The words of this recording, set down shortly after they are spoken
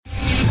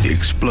The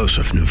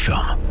explosive new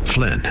film,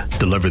 Flynn,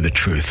 deliver the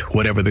truth,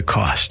 whatever the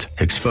cost,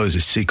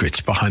 exposes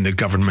secrets behind the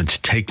government's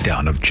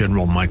takedown of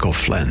General Michael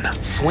Flynn.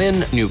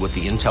 Flynn knew what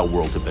the intel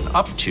world had been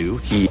up to.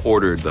 He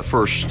ordered the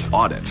first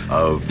audit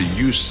of the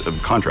use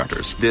of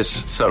contractors.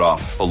 This set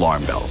off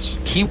alarm bells.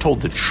 He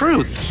told the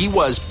truth. He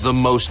was the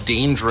most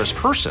dangerous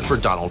person for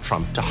Donald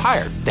Trump to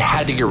hire. They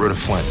had to get rid of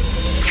Flynn.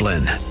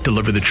 Flynn,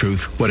 deliver the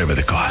truth, whatever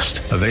the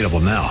cost. Available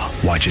now.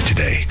 Watch it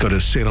today. Go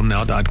to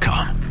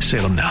salemnow.com.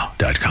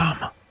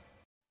 salemnow.com.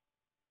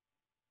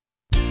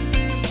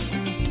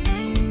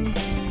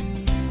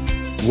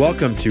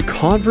 Welcome to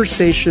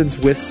Conversations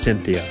with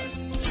Cynthia.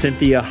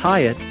 Cynthia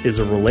Hiett is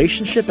a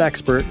relationship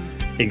expert,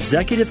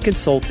 executive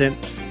consultant,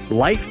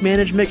 life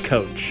management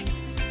coach.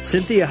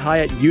 Cynthia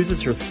Hiett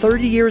uses her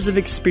 30 years of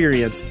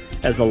experience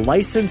as a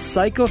licensed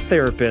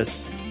psychotherapist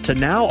to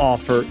now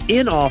offer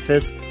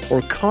in-office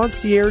or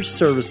concierge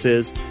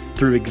services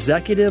through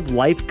executive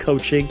life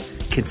coaching,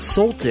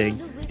 consulting,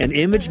 and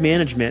image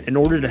management in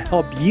order to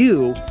help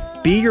you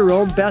be your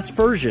own best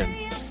version.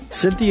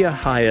 Cynthia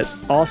Hiett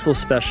also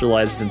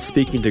specializes in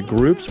speaking to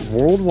groups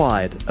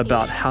worldwide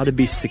about how to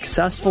be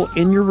successful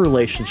in your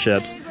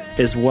relationships,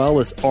 as well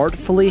as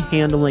artfully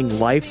handling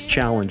life's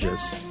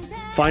challenges.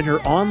 Find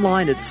her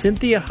online at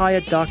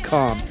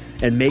CynthiaHiett.com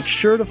and make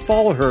sure to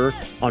follow her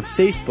on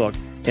Facebook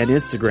and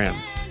Instagram.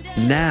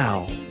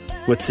 Now,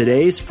 with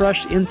today's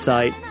fresh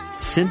insight,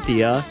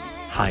 Cynthia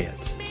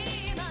Hiett.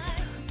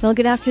 Well,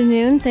 good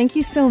afternoon. Thank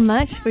you so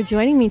much for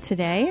joining me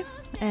today.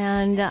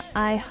 And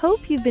I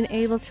hope you've been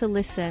able to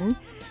listen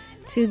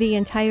to the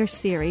entire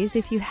series.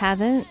 If you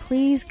haven't,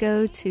 please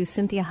go to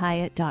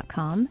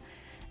CynthiaHiett.com.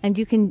 And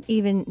you can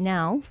even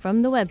now,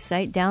 from the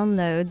website,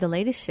 download the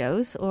latest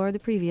shows or the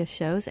previous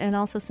shows and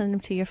also send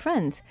them to your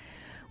friends.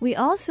 We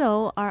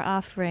also are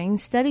offering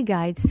study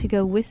guides to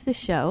go with the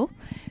show.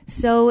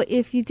 So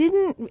if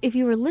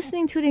you were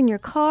listening to it in your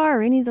car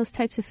or any of those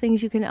types of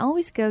things, you can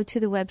always go to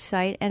the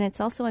website, and it's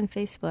also on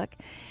Facebook,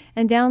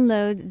 and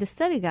download the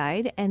study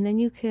guide, and then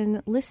you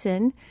can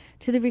listen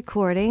to the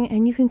recording,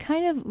 and you can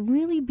kind of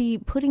really be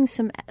putting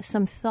some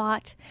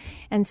thought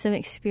and some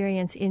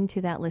experience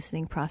into that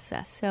listening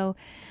process. So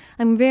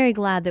I'm very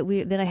glad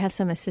that I have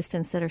some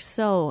assistants that are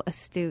so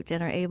astute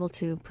and are able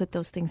to put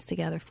those things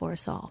together for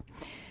us all.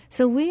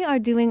 So we are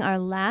doing our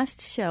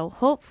last show.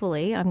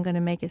 Hopefully, I'm going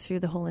to make it through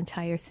the whole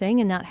entire thing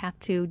and not have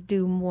to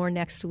do more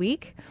next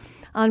week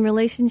on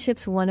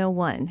Relationships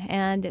 101.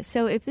 And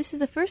so if this is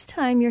the first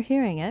time you're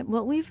hearing it,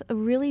 what we've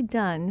really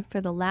done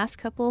for the last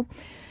couple,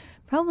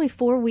 probably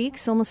 4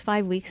 weeks, almost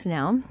 5 weeks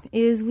now,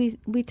 is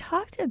we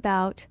talked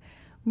about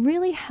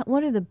really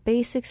what are the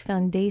basics,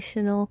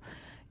 foundational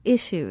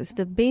issues,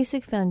 the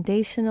basic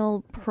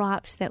foundational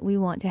props that we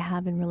want to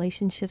have in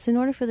relationships in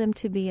order for them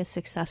to be as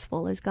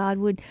successful as God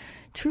would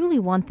truly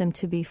want them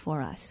to be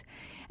for us.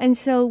 And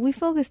so we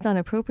focused on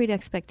appropriate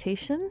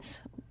expectations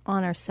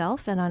on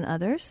ourselves and on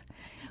others.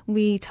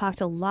 We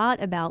talked a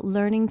lot about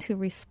learning to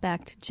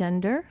respect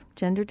gender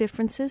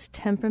differences,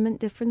 temperament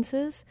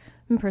differences,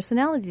 and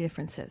personality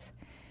differences.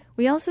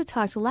 We also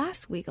talked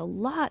last week a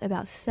lot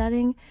about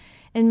setting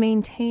and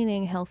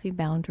maintaining healthy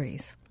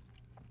boundaries.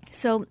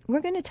 So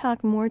we're going to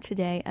talk more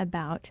today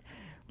about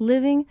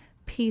living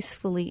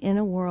peacefully in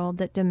a world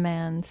that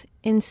demands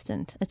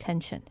instant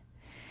attention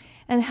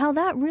and how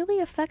that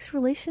really affects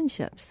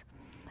relationships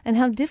and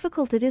how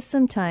difficult it is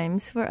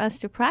sometimes for us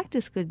to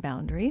practice good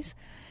boundaries,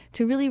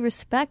 to really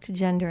respect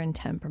gender and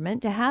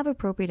temperament, to have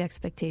appropriate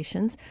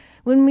expectations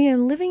when we are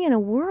living in a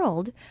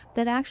world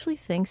that actually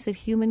thinks that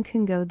human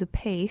can go the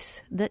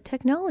pace that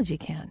technology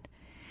can.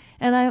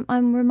 And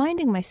I'm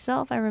reminding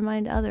myself, I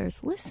remind others,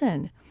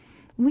 listen,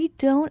 we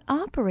don't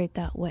operate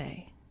that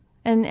way.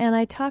 And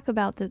I talk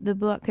about the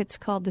book. It's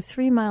called The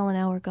 3 Mile an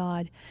Hour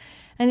God.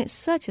 And it's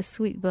such a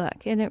sweet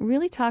book. And it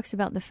really talks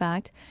about the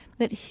fact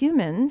that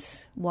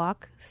humans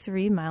walk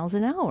 3 miles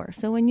an hour.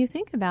 So when you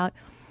think about,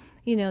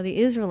 the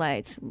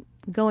Israelites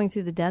going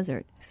through the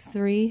desert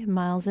 3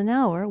 miles an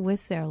hour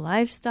with their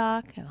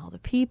livestock and all the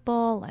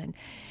people.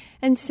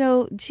 And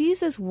so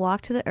Jesus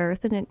walked to the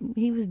earth, and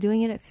he was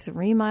doing it at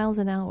 3 miles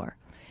an hour.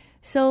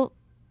 So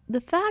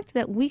the fact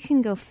that we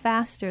can go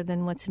faster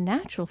than what's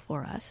natural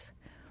for us,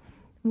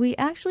 we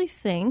actually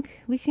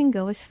think we can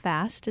go as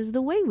fast as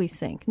the way we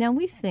think. Now,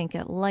 we think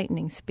at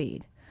lightning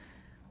speed.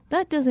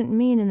 That doesn't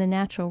mean in the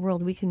natural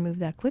world we can move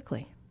that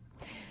quickly.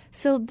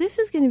 So this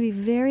is going to be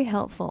very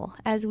helpful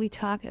as we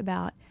talk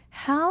about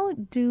how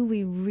do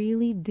we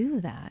really do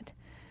that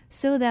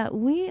so that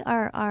we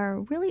are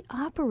really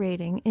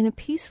operating in a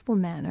peaceful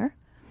manner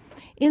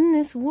in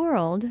this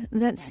world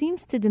that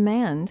seems to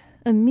demand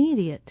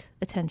immediate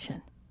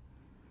attention.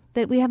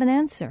 That we have an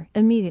answer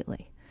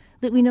immediately,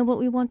 that we know what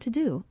we want to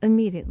do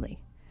immediately,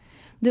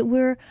 that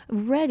we're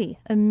ready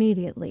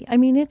immediately. I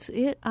mean,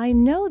 I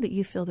know that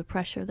you feel the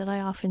pressure that I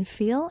often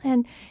feel,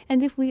 and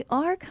if we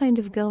are kind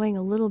of going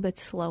a little bit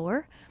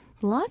slower,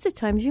 lots of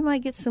times you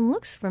might get some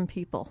looks from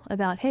people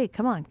about, hey,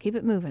 come on, keep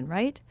it moving,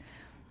 right?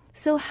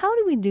 So how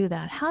do we do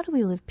that? How do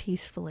we live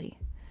peacefully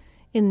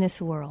in this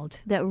world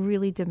that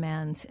really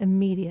demands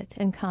immediate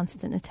and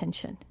constant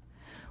attention?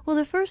 Well,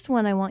 the first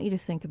one I want you to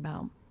think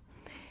about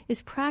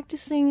is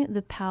practicing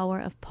the power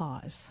of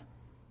pause.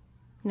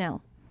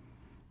 Now,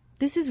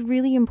 this is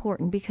really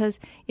important because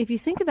if you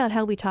think about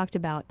how we talked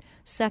about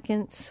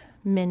seconds,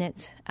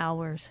 minutes,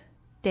 hours,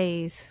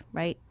 days,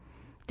 right?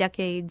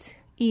 Decades,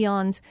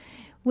 eons.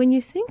 When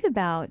you think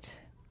about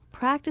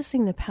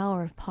practicing the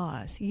power of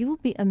pause, you will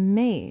be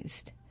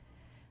amazed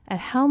at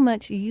how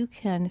much you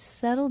can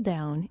settle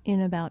down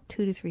in about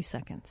 2 to 3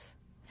 seconds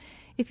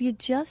if you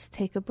just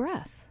take a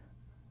breath.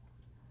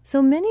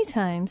 So many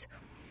times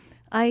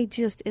I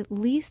just at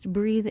least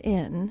breathe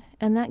in,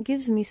 and that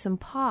gives me some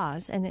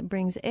pause, and it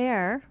brings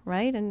air,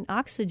 right, and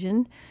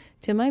oxygen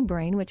to my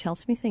brain, which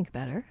helps me think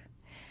better,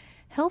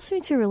 helps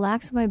me to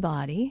relax my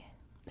body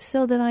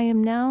so that I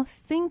am now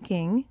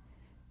thinking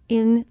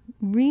in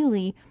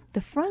really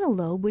the frontal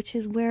lobe, which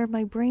is where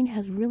my brain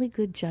has really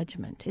good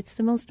judgment. It's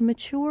the most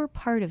mature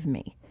part of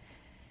me.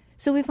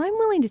 So if I'm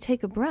willing to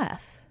take a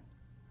breath,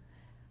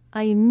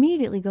 I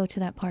immediately go to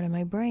that part of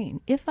my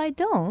brain. If I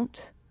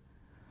don't,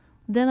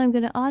 then I'm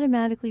going to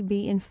automatically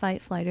be in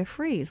fight, flight, or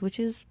freeze, which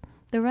is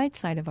the right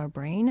side of our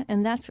brain,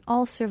 and that's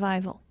all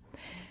survival.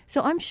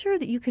 So I'm sure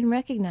that you can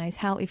recognize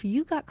how if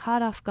you got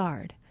caught off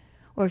guard,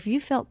 or if you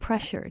felt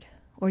pressured,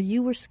 or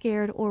you were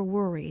scared or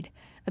worried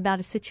about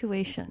a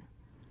situation,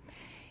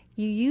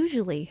 you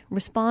usually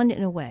respond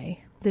in a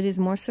way that is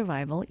more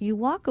survival. You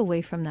walk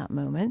away from that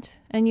moment,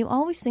 and you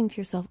always think to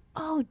yourself,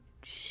 oh,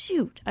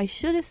 shoot, I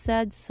should have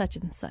said such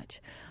and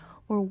such.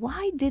 Or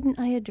why didn't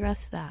I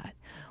address that?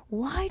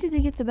 Why did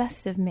they get the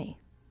best of me?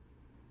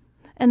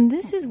 And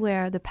this is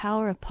where the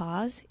power of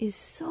pause is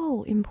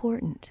so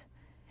important.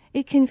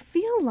 It can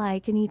feel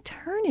like an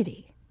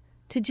eternity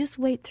to just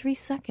wait 3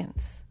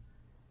 seconds.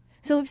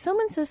 So if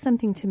someone says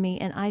something to me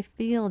and I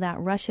feel that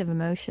rush of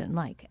emotion,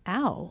 like,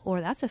 ow,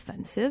 or that's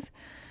offensive,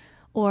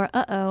 or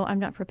uh-oh, I'm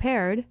not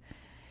prepared,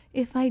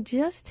 if I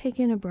just take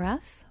in a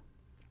breath,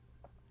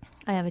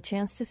 I have a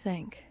chance to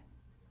think.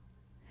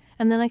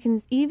 And then I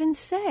can even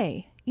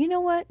say, you know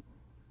what?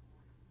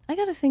 I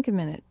got to think a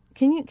minute.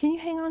 Can you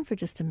hang on for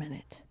just a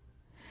minute?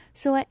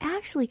 So I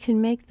actually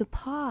can make the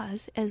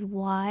pause as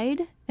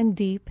wide and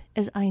deep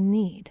as I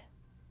need.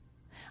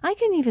 I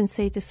can even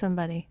say to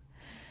somebody,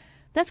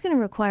 that's going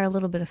to require a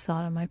little bit of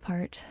thought on my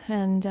part,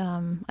 and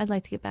I'd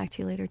like to get back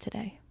to you later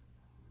today.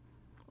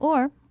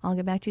 Or I'll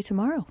get back to you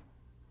tomorrow.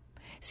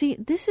 See,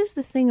 this is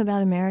the thing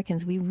about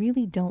Americans. We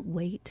really don't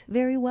wait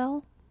very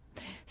well.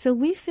 So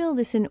we feel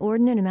this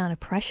inordinate amount of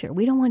pressure.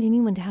 We don't want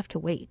anyone to have to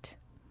wait.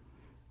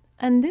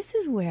 And this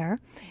is where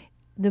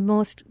the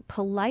most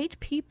polite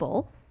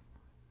people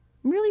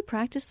really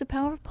practice the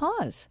power of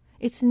pause.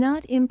 It's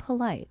not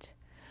impolite.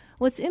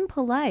 What's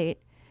impolite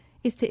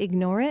is to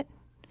ignore it,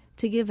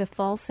 to give a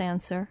false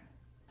answer.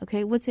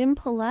 Okay, what's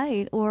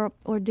impolite or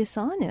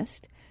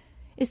dishonest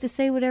is to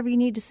say whatever you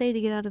need to say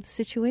to get out of the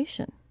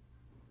situation.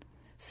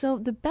 So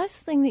the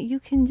best thing that you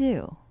can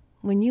do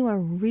when you are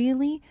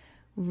really,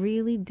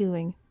 really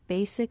doing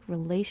basic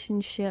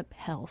relationship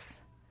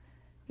health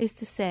is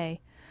to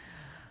say,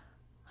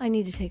 I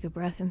need to take a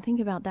breath and think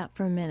about that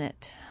for a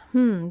minute.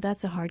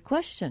 That's a hard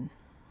question,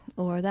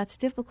 or that's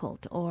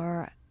difficult,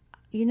 or,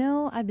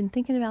 I've been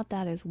thinking about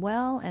that as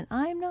well, and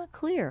I'm not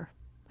clear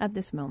at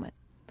this moment.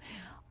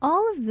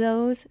 All of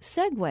those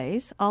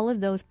segues, all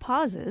of those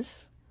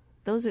pauses,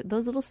 those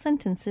little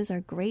sentences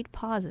are great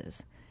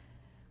pauses.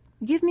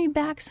 Give me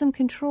back some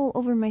control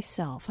over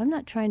myself. I'm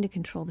not trying to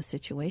control the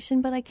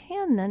situation, but I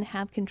can then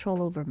have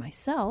control over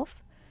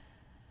myself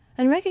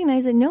and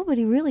recognize that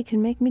nobody really can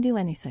make me do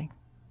anything.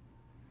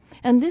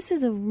 And this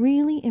is a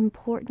really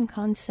important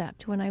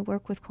concept when I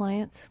work with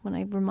clients, when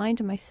I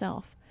remind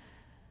myself,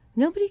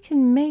 nobody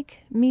can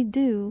make me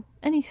do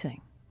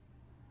anything.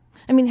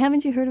 I mean,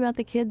 haven't you heard about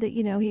the kid that,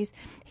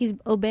 he's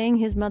obeying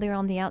his mother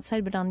on the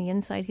outside, but on the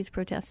inside he's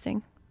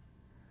protesting?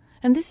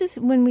 And this is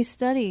when we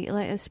study,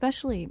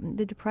 especially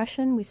the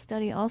Depression, we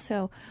study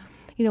also,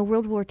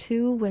 World War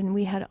II, when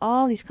we had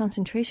all these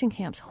concentration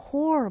camps,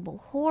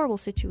 horrible, horrible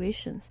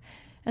situations.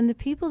 And the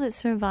people that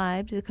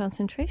survived the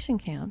concentration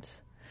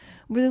camps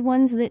were the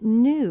ones that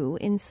knew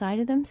inside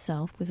of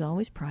themselves was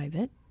always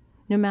private,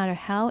 no matter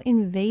how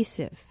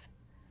invasive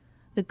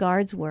the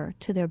guards were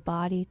to their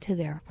body, to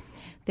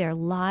their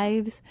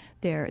lives,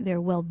 their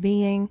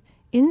well-being.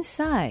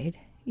 Inside,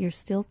 you're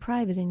still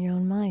private in your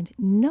own mind.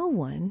 No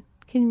one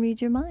can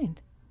read your mind.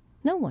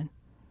 No one.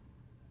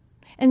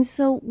 And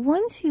so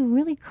once you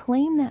really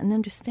claim that and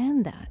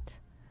understand that,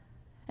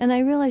 and I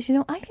realize,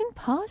 I can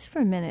pause for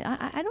a minute.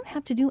 I don't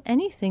have to do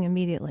anything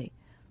immediately.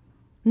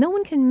 No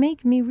one can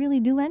make me really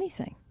do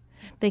anything.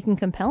 They can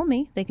compel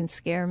me. They can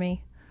scare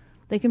me.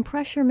 They can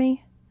pressure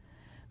me.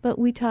 But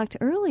we talked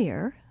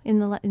earlier in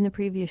the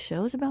previous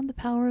shows about the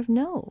power of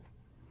no.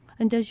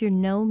 And does your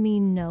no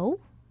mean no?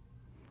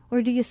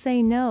 Or do you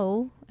say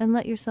no and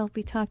let yourself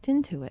be talked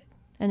into it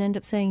and end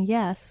up saying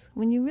yes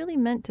when you really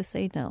meant to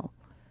say no?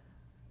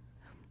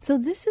 So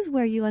this is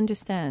where you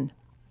understand,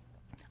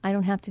 I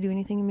don't have to do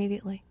anything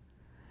immediately.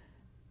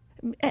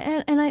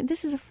 And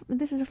this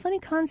is a funny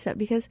concept,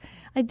 because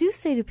I do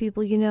say to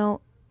people,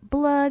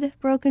 blood,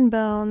 broken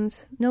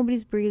bones,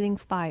 nobody's breathing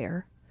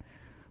fire,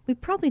 we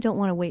probably don't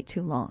want to wait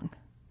too long.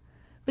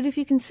 But if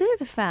you consider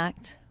the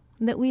fact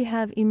that we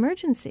have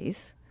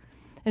emergencies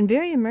and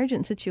very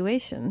emergent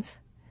situations,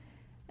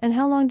 and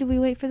how long do we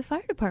wait for the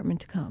fire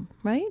department to come,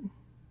 right?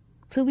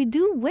 So we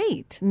do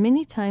wait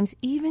many times,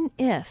 even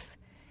if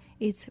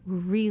it's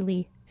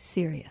really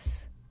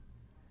serious.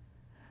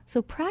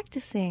 So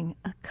practicing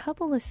a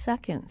couple of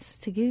seconds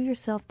to give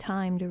yourself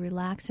time to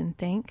relax and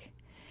think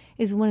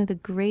is one of the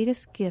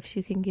greatest gifts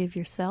you can give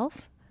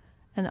yourself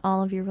and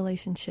all of your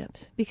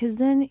relationships, because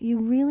then you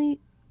really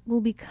will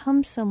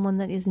become someone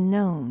that is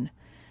known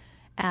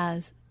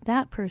as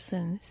that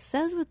person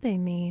says what they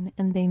mean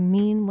and they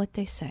mean what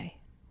they say.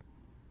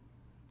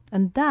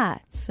 And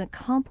that's a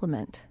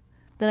compliment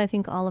that I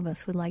think all of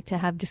us would like to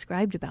have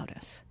described about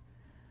us.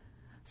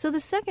 So the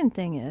second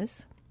thing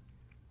is,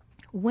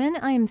 when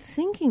I'm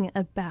thinking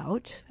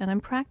about and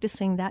I'm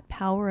practicing that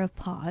power of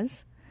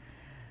pause,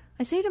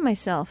 I say to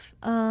myself,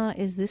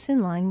 is this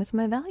in line with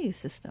my value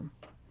system?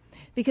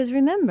 Because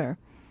remember,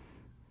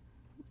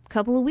 a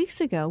couple of weeks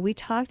ago, we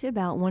talked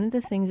about one of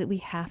the things that we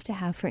have to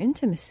have for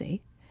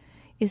intimacy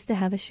is to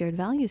have a shared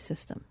value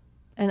system.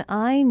 And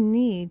I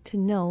need to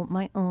know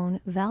my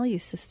own value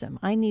system.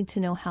 I need to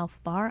know how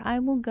far I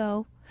will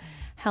go,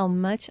 how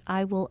much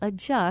I will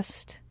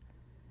adjust,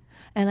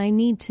 and I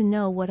need to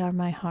know what are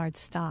my hard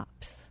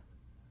stops.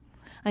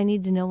 I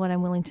need to know what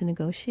I'm willing to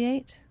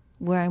negotiate,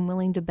 where I'm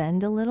willing to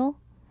bend a little,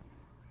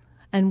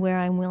 and where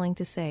I'm willing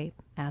to say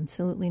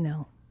absolutely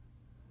no.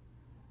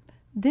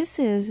 This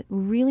is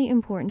really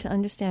important to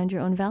understand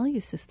your own value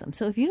system.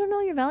 So if you don't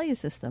know your value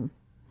system,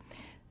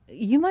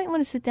 you might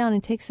want to sit down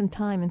and take some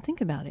time and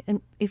think about it.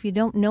 And if you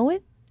don't know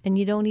it and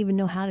you don't even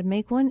know how to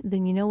make one,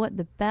 then you know what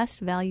the best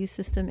value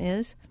system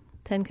is?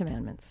 10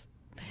 Commandments.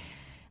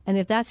 And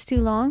if that's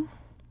too long,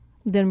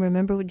 then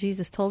remember what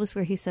Jesus told us,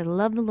 where he said,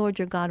 love the Lord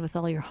your God with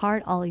all your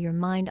heart, all your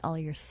mind, all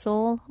your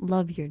soul.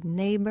 Love your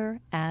neighbor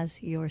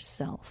as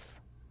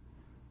yourself.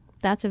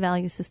 That's a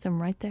value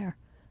system right there.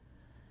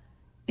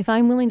 If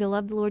I'm willing to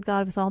love the Lord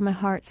God with all my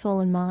heart, soul,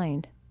 and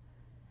mind,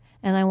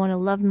 and I want to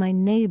love my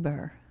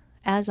neighbor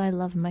as I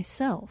love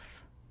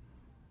myself,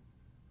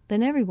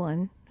 then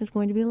everyone is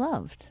going to be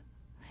loved.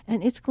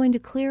 And it's going to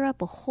clear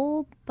up a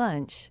whole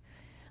bunch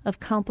of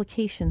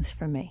complications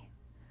for me.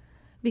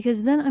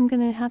 Because then I'm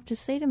going to have to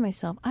say to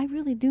myself, I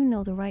really do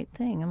know the right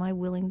thing. Am I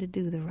willing to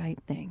do the right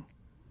thing?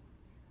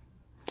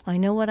 I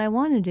know what I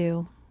want to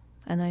do,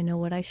 and I know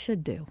what I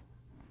should do.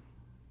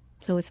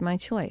 So it's my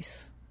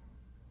choice.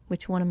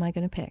 Which one am I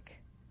going to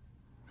pick?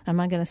 Am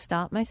I going to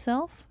stop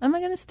myself? Am I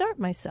going to start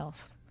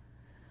myself?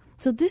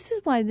 So this is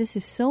why this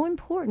is so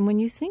important when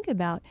you think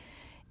about,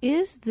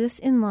 is this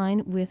in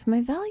line with my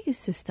value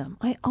system?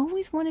 I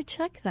always want to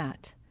check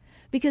that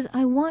because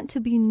I want to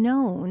be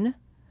known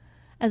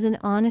as an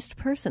honest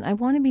person. I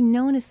want to be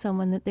known as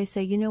someone that they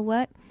say, you know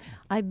what?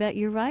 I bet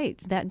you're right.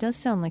 That does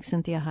sound like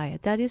Cynthia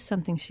Hiett. That is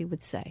something she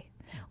would say.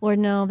 Or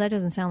no, that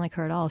doesn't sound like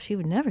her at all. She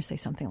would never say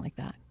something like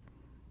that.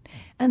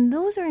 And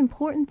those are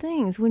important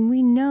things when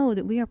we know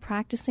that we are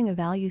practicing a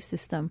value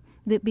system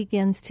that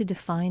begins to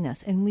define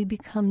us and we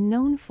become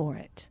known for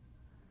it.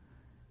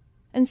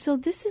 And so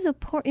this is a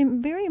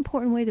very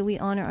important way that we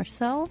honor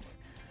ourselves,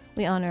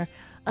 we honor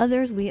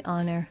others, we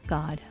honor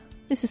God.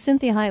 This is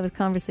Cynthia Hiett with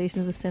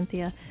Conversations with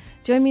Cynthia.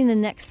 Join me in the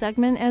next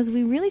segment as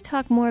we really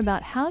talk more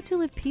about how to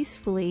live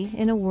peacefully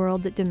in a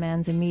world that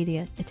demands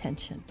immediate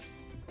attention.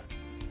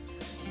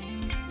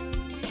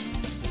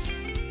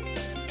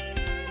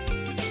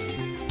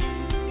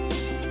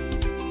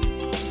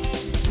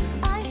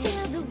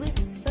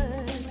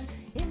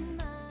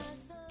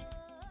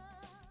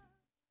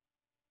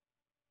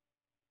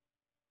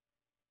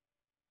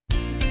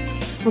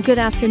 Well, good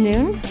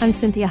afternoon. I'm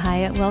Cynthia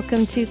Hiett.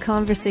 Welcome to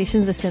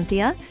Conversations with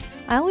Cynthia.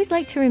 I always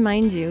like to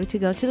remind you to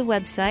go to the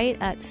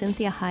website at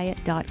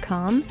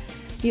cynthiahiett.com.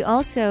 You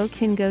also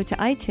can go to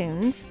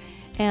iTunes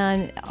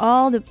and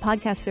all the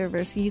podcast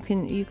servers. You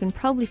can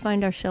probably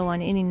find our show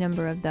on any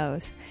number of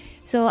those.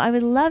 So I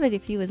would love it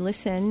if you would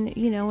listen,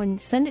 and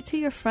send it to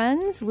your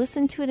friends.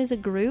 Listen to it as a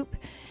group.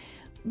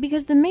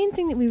 Because the main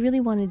thing that we really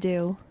want to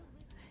do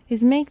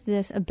is make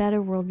this a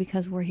better world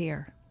because we're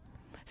here.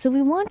 So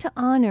we want to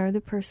honor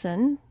the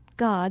person,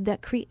 God,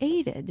 that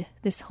created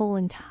this whole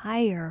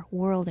entire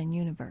world and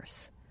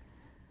universe.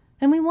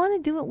 And we want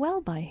to do it well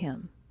by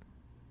him.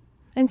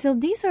 And so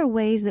these are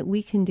ways that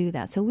we can do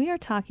that. So we are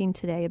talking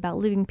today about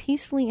living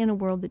peacefully in a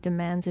world that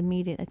demands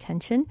immediate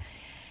attention.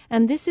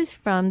 And this is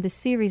from the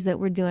series that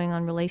we're doing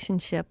on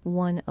Relationship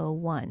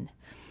 101.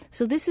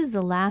 So this is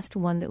the last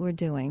one that we're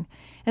doing.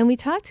 And we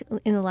talked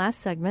in the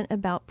last segment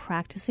about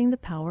practicing the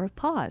power of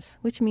pause,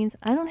 which means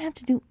I don't have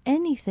to do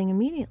anything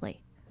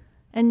immediately.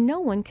 And no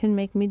one can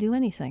make me do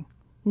anything.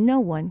 No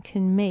one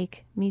can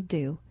make me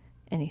do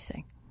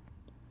anything.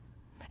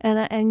 And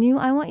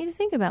I want you to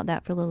think about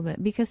that for a little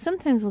bit, because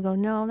sometimes we'll go,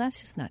 no,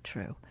 that's just not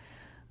true.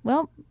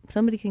 Well,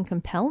 somebody can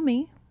compel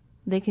me.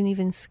 They can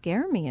even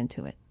scare me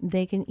into it.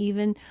 They can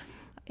even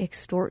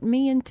extort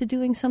me into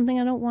doing something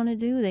I don't want to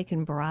do. They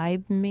can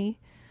bribe me.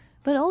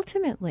 But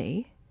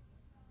ultimately,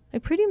 I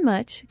pretty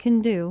much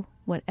can do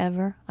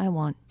whatever I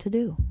want to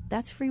do.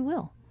 That's free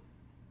will.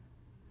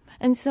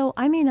 And so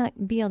I may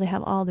not be able to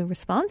have all the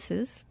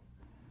responses.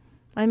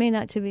 I may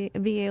not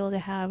be able to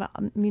have,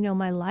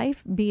 my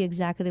life be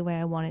exactly the way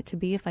I want it to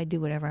be if I do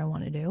whatever I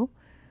want to do.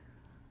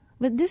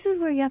 But this is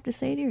where you have to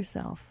say to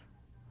yourself,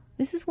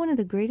 this is one of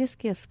the greatest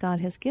gifts God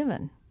has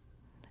given,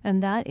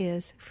 and that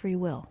is free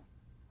will.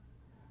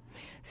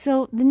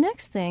 So the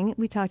next thing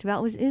we talked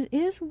about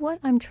is what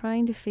I'm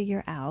trying to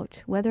figure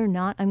out, whether or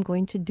not I'm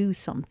going to do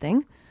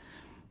something.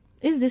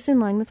 Is this in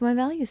line with my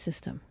value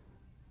system?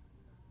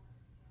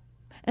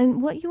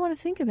 And what you want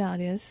to think about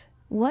is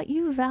what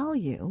you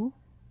value,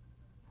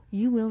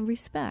 you will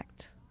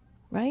respect,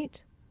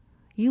 right?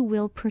 You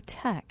will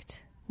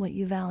protect what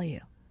you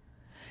value.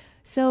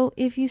 So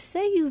if you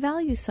say you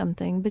value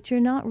something, but you're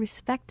not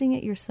respecting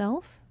it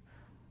yourself,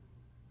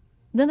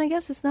 then I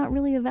guess it's not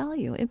really a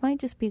value. It might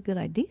just be a good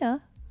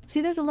idea. See,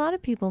 there's a lot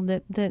of people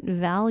that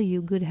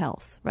value good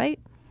health, right?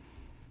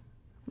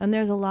 And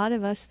there's a lot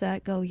of us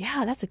that go,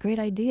 yeah, that's a great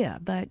idea,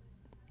 but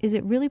is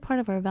it really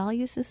part of our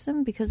value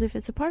system? Because if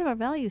it's a part of our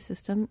value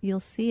system, you'll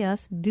see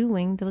us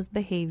doing those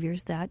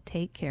behaviors that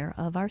take care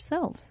of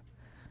ourselves.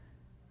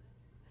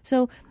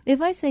 So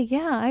if I say,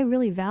 yeah, I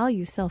really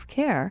value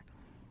self-care,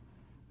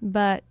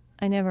 but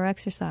I never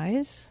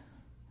exercise,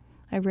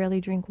 I rarely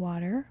drink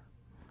water,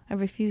 I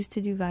refuse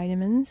to do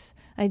vitamins,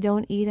 I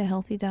don't eat a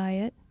healthy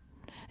diet,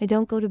 I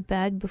don't go to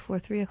bed before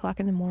 3 o'clock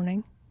in the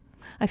morning,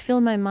 I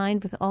fill my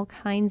mind with all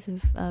kinds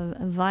of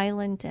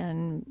violent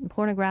and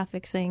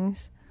pornographic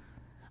things,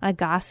 I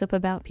gossip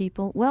about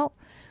people, well,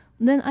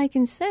 then I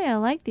can say I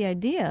like the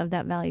idea of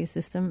that value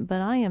system,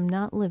 but I am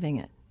not living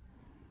it.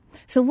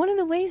 So one of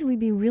the ways we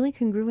be really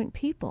congruent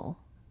people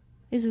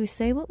is we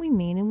say what we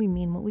mean and we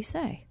mean what we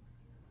say.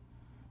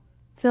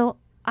 So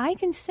I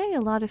can say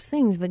a lot of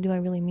things, but do I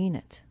really mean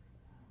it?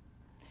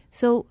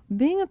 So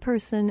being a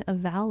person of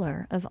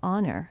valor, of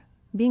honor,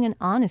 being an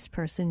honest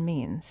person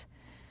means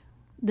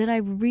that I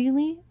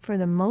really, for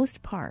the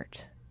most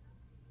part,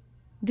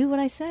 do what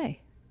I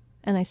say,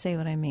 and I say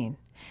what I mean.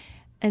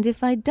 And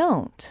if I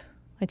don't,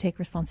 I take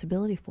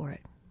responsibility for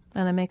it,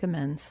 and I make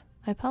amends.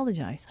 I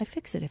apologize. I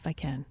fix it if I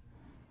can.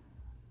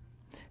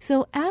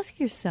 So ask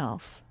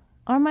yourself,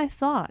 are my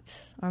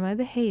thoughts, are my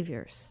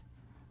behaviors,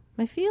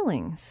 my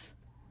feelings,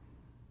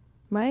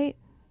 right?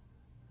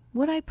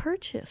 What I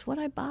purchase, what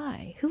I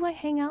buy, who I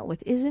hang out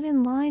with, is it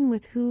in line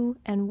with who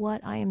and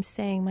what I am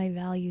saying my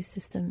value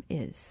system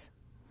is?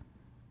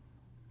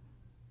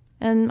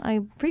 And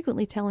I'm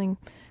frequently telling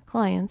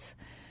clients,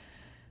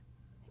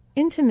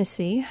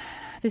 intimacy,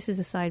 this is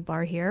a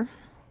sidebar here,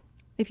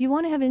 if you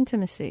want to have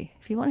intimacy,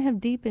 if you want to have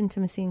deep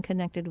intimacy and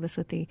connected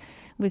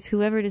with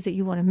whoever it is that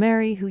you want to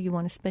marry, who you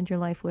want to spend your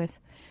life with,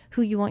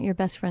 who you want your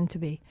best friend to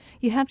be,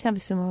 you have to have a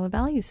similar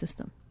value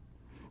system.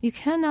 You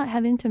cannot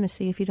have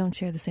intimacy if you don't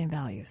share the same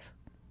values.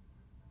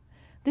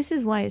 This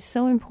is why it's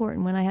so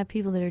important when I have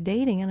people that are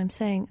dating and I'm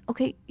saying,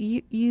 okay,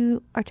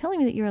 you are telling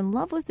me that you're in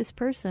love with this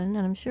person,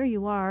 and I'm sure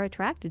you are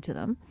attracted to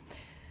them,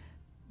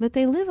 but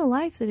they live a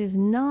life that is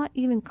not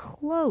even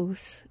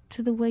close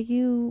to the way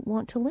you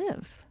want to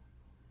live.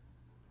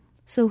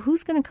 So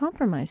who's going to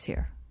compromise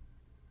here?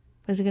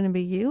 Is it going to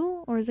be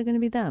you or is it going to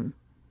be them?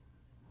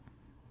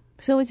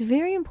 So it's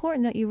very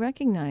important that you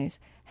recognize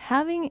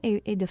having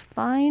a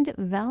defined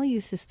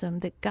value system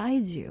that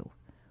guides you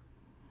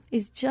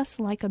is just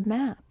like a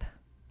map.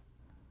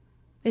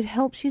 It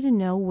helps you to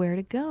know where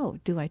to go.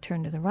 Do I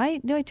turn to the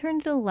right? Do I turn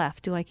to the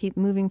left? Do I keep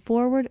moving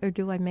forward or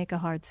do I make a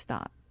hard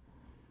stop?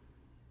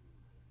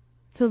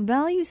 So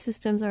value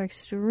systems are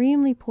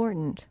extremely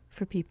important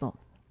for people.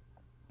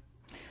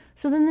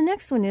 So then the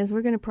next one is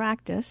we're going to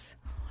practice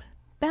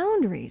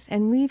boundaries.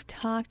 And we've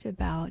talked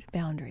about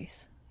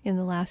boundaries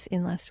in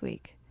last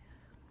week.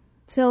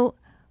 So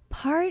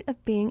part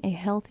of being a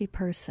healthy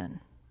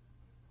person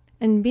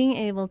and being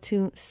able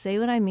to say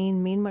what I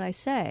mean what I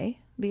say,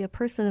 be a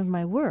person of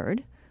my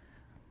word,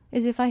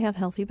 is if I have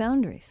healthy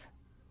boundaries.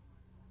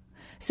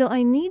 So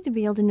I need to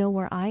be able to know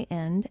where I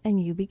end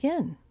and you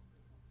begin.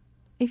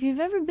 If you've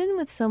ever been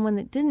with someone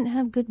that didn't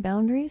have good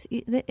boundaries,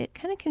 it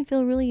kind of can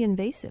feel really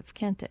invasive,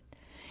 can't it?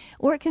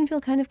 Or it can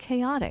feel kind of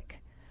chaotic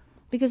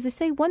because they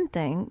say one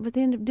thing, but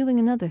they end up doing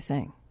another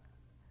thing.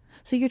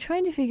 So you're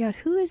trying to figure out,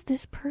 who is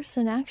this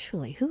person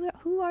actually?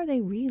 Who are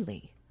they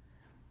really?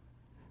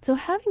 So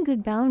having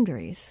good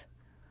boundaries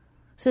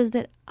says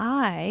that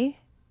I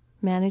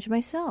manage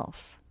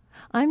myself.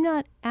 I'm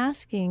not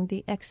asking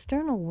the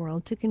external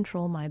world to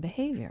control my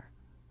behavior.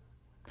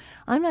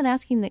 I'm not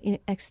asking the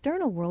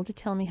external world to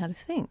tell me how to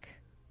think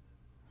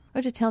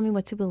or to tell me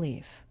what to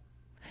believe.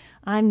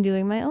 I'm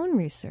doing my own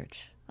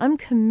research. I'm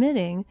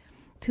committing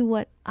to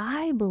what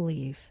I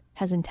believe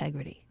has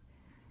integrity.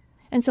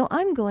 And so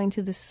I'm going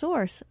to the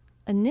source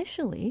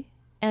initially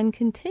and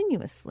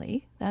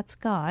continuously, that's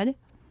God,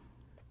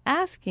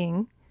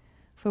 asking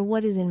for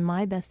what is in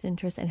my best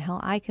interest and how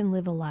I can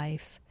live a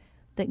life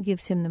that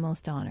gives him the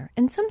most honor.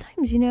 And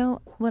sometimes,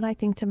 what I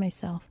think to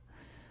myself,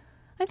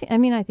 I think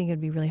it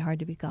would be really hard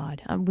to be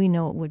God. We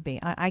know it would be.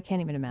 I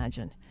can't even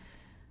imagine.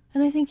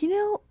 And I think,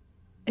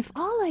 if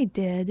all I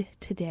did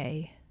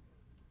today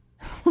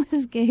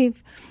was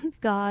gave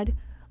God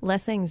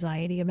less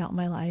anxiety about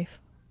my life,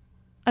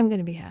 I'm going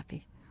to be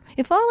happy.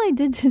 If all I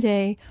did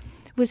today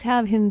was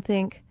have him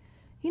think,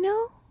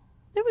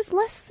 there was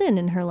less sin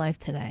in her life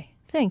today.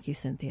 Thank you,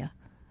 Cynthia.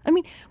 I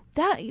mean,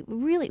 that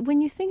really, when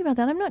you think about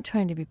that, I'm not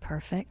trying to be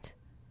perfect,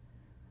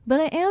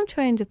 but I am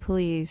trying to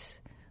please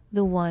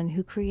the one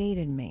who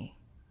created me,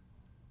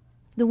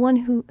 the one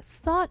who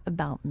thought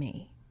about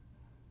me,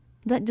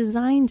 that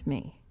designed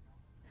me,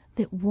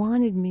 that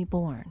wanted me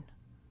born,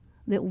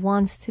 that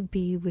wants to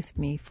be with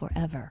me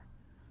forever.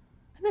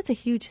 And that's a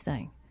huge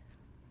thing.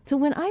 So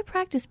when I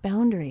practice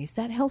boundaries,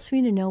 that helps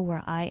me to know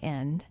where I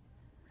end,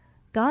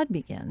 God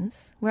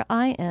begins, where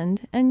I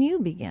end, and you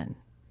begin.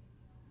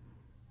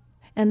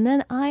 And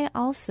then I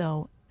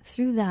also,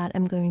 through that,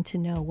 am going to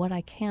know what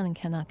I can and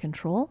cannot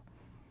control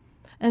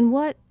and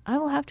what I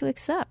will have to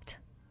accept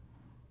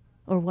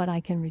or what I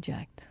can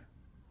reject.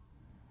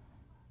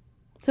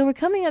 So we're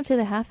coming up to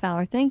the half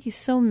hour. Thank you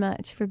so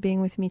much for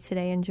being with me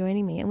today and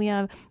joining me. And we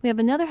have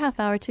another half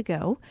hour to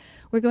go.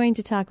 We're going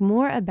to talk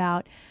more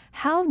about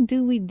how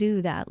do we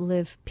do that,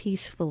 live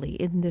peacefully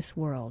in this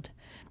world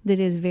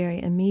that is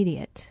very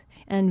immediate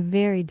and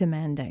very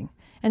demanding.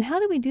 And how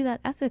do we do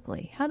that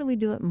ethically? How do we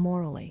do it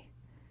morally?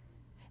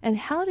 And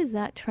how does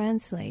that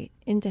translate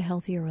into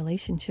healthier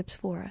relationships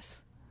for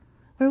us,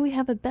 where we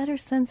have a better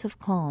sense of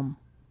calm?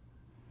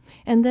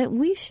 And that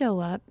we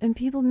show up and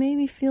people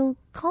maybe feel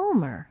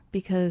calmer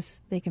because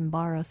they can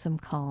borrow some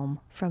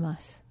calm from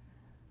us.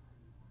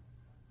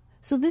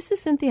 So this is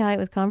Cynthia Hiett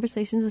with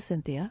Conversations with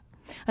Cynthia.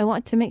 I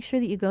want to make sure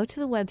that you go to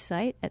the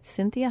website at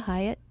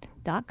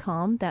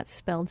CynthiaHiett.com. That's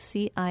spelled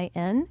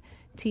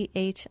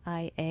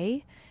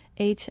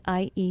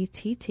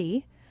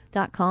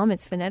CynthiaHiett.com.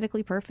 It's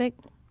phonetically perfect.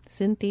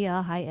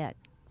 Cynthia Hiett,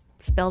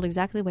 spelled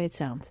exactly the way it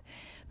sounds.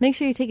 Make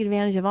sure you take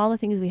advantage of all the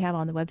things we have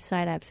on the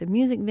website. I have some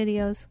music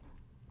videos.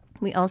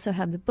 We also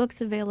have the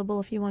books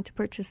available if you want to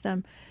purchase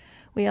them.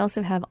 We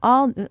also have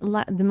all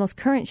the most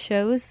current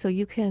shows, so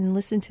you can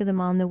listen to them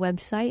on the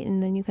website,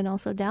 and then you can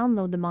also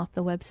download them off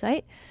the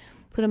website,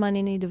 put them on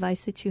any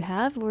device that you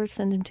have, or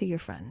send them to your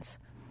friends.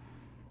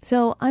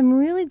 So I'm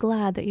really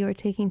glad that you are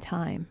taking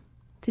time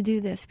to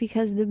do this,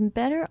 because the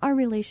better our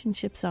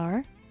relationships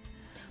are,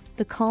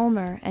 the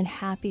calmer and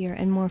happier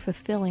and more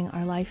fulfilling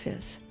our life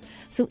is.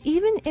 So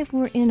even if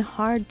we're in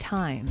hard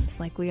times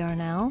like we are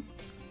now,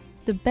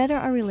 the better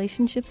our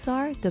relationships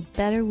are, the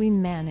better we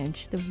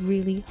manage the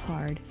really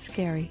hard,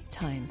 scary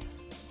times.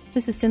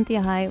 This is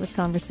Cynthia Hiett with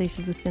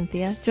Conversations with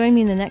Cynthia. Join me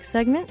in the next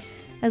segment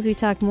as we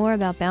talk more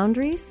about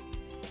boundaries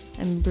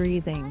and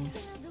breathing.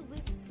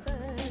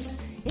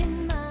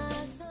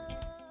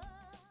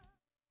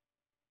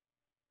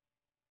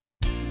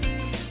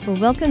 Well,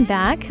 welcome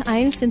back.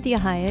 I'm Cynthia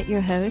Hiett,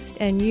 your host,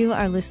 and you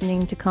are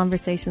listening to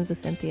Conversations with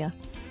Cynthia.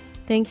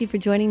 Thank you for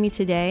joining me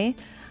today.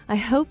 I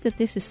hope that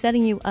this is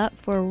setting you up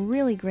for a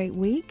really great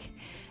week.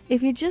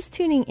 If you're just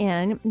tuning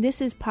in,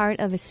 this is part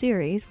of a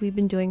series we've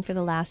been doing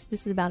this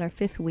is about our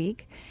 5th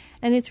week,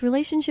 and it's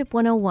Relationship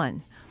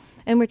 101.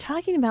 And we're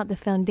talking about the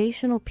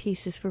foundational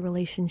pieces for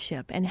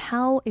relationship and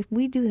how if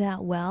we do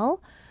that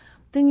well,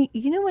 then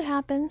you know what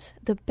happens?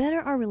 The better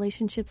our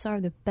relationships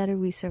are, the better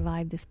we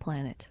survive this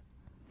planet.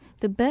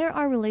 The better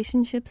our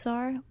relationships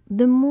are,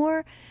 the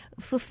more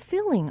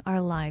fulfilling our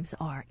lives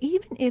are,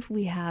 even if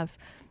we have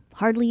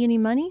hardly any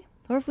money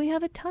or if we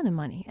have a ton of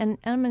money. And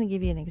I'm going to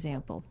give you an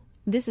example.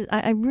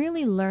 I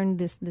really learned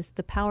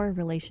the power of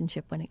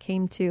relationship when it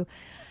came to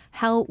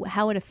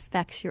how it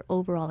affects your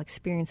overall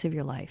experience of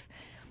your life.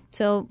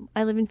 So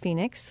I live in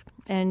Phoenix,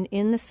 and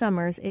in the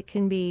summers, it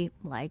can be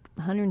like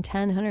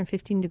 110,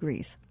 115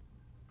 degrees.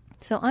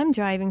 So I'm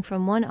driving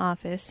from one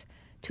office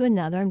to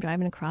another. I'm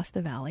driving across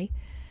the valley,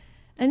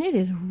 and it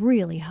is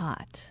really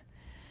hot.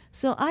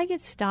 So I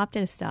get stopped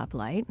at a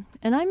stoplight,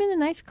 and I'm in a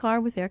nice car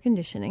with air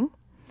conditioning.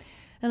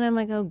 And I'm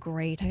like, oh,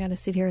 great, I got to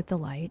sit here at the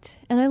light.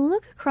 And I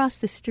look across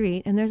the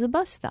street, and there's a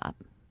bus stop.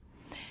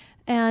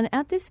 And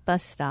at this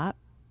bus stop,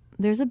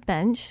 there's a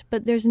bench,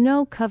 but there's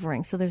no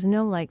covering, so there's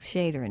no,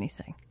 shade or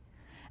anything.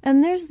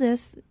 And there's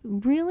this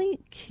really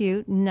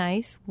cute,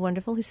 nice,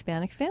 wonderful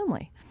Hispanic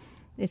family.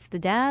 It's the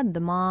dad, the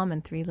mom,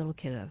 and 3 little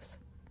kiddos.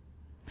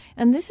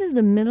 And this is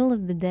the middle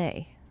of the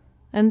day,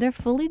 and they're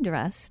fully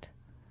dressed,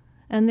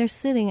 and they're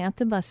sitting at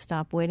the bus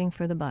stop waiting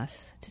for the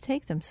bus to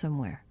take them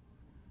somewhere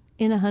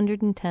in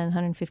 110,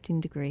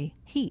 115 degree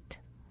heat.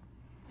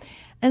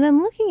 And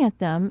I'm looking at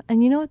them,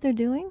 and you know what they're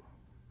doing?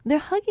 They're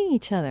hugging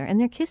each other, and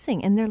they're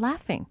kissing, and they're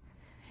laughing.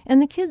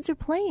 And the kids are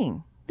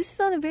playing. This is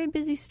on a very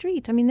busy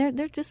street. I mean,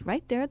 they're just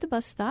right there at the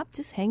bus stop,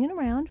 just hanging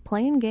around,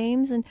 playing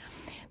games, and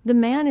the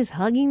man is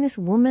hugging this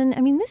woman.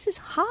 I mean, this is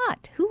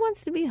hot. Who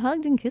wants to be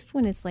hugged and kissed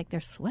when it's like they're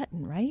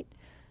sweating, right?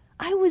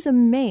 I was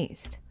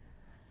amazed.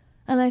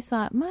 And I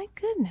thought, my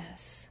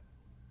goodness,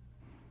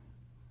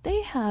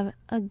 they have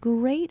a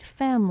great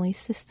family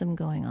system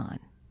going on.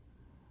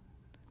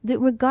 That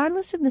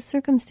regardless of the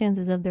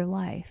circumstances of their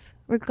life,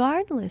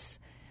 regardless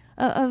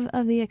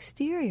of the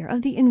exterior,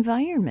 of the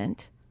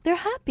environment, they're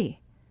happy.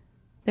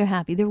 They're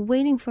happy. They're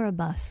waiting for a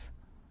bus.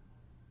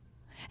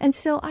 And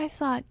so I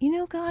thought,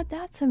 God,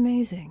 that's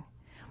amazing.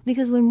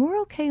 Because when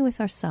we're okay with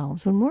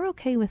ourselves, when we're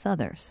okay with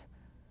others,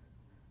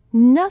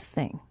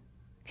 nothing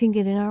can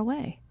get in our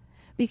way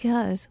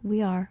because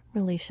we are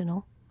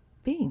relational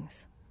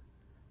beings.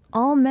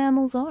 All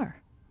mammals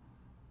are.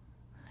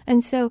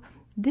 And so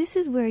this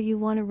is where you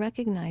want to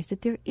recognize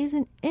that there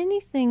isn't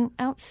anything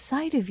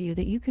outside of you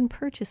that you can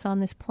purchase on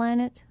this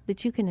planet,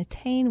 that you can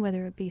attain,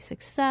 whether it be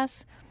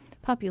success,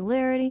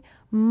 popularity,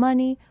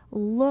 money,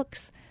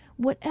 looks,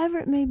 whatever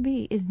it may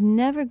be, is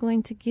never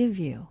going to give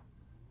you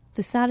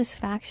the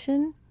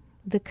satisfaction,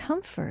 the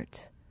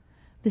comfort,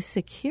 the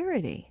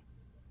security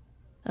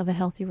of a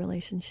healthy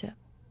relationship.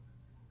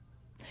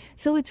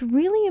 So it's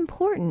really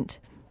important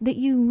that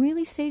you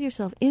really say to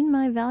yourself, in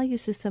my value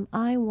system,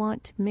 I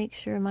want to make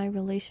sure my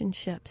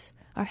relationships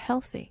are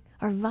healthy,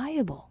 are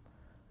viable,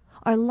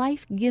 are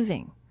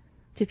life-giving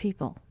to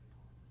people.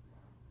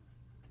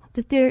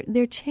 That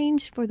they're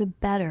changed for the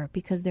better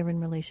because they're in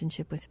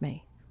relationship with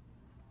me.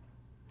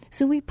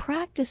 So we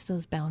practice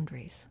those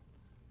boundaries.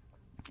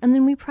 And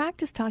then we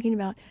practice talking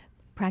about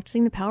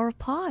practicing the power of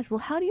pause. Well,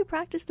 how do you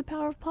practice the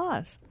power of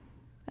pause?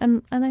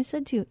 And I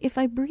said to you, if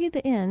I breathe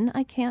in,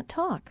 I can't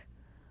talk.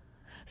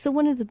 So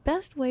one of the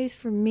best ways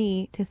for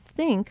me to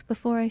think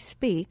before I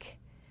speak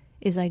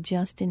is I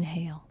just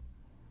inhale.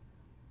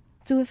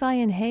 So if I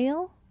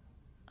inhale,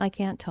 I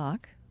can't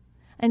talk.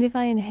 And if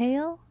I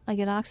inhale, I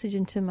get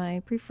oxygen to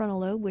my prefrontal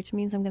lobe, which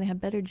means I'm going to have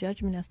better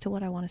judgment as to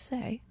what I want to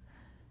say.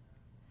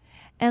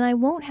 And I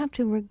won't have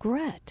to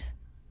regret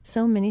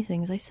so many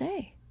things I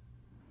say.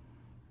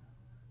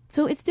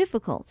 So it's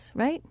difficult,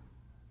 right?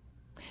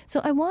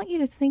 So I want you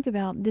to think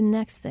about the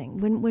next thing.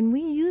 When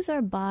we use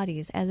our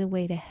bodies as a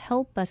way to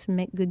help us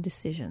make good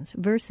decisions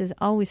versus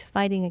always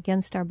fighting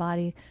against our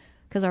body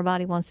because our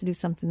body wants to do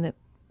something that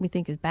we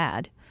think is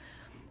bad,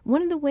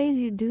 one of the ways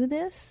you do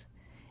this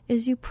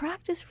is you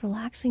practice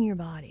relaxing your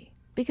body.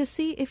 Because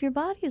see, if your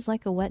body is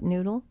like a wet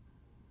noodle,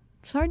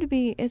 it's hard to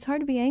be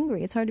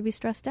angry. It's hard to be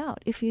stressed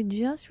out. If you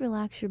just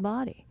relax your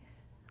body,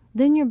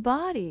 then your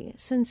body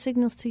sends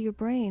signals to your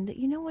brain that,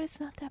 you know what, it's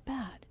not that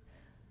bad.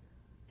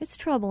 It's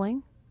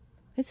troubling.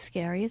 It's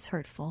scary. It's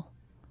hurtful.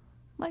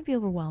 Might be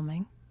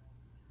overwhelming.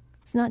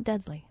 It's not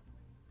deadly.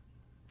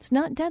 It's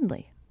not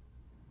deadly.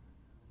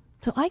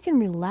 So I can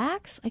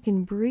relax, I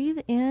can breathe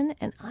in,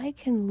 and I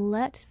can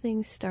let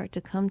things start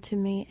to come to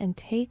me and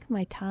take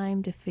my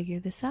time to figure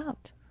this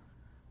out.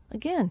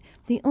 Again,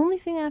 the only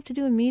thing I have to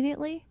do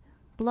immediately,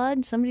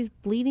 blood, somebody's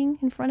bleeding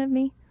in front of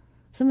me,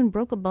 someone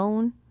broke a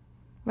bone,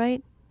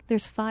 right?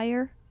 There's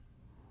fire.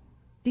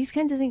 These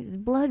kinds of things,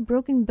 blood,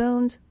 broken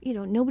bones,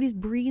 nobody's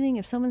breathing.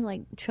 If someone's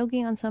like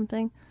choking on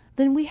something,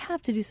 then we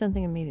have to do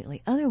something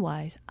immediately.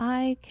 Otherwise,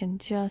 I can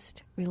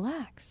just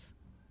relax.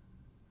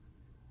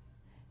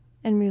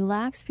 And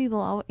relaxed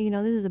people,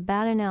 this is a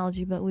bad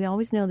analogy, but we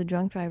always know the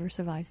drunk driver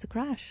survives the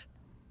crash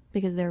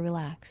because they're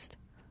relaxed.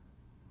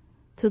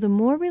 So the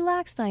more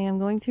relaxed I am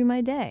going through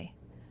my day,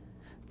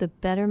 the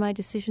better my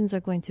decisions are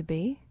going to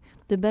be,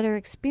 the better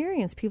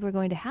experience people are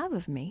going to have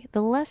of me,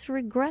 the less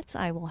regrets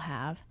I will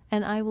have,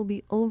 and I will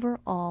be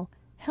overall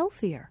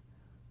healthier.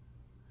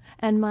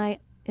 And my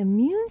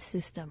immune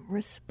system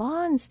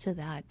responds to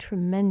that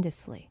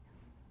tremendously.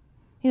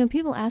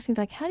 People ask me,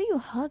 how do you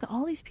hug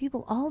all these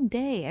people all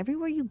day?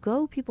 Everywhere you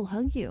go, people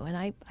hug you. And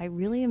I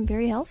really am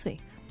very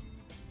healthy.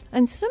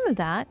 And some of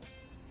that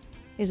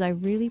is I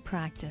really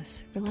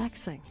practice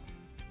relaxing.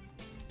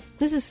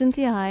 This is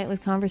Cynthia Hiett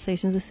with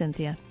Conversations with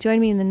Cynthia. Join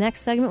me in the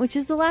next segment, which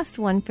is the last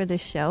one for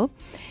this show,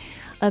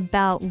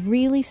 about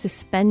really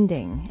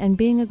suspending and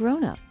being a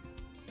grown-up.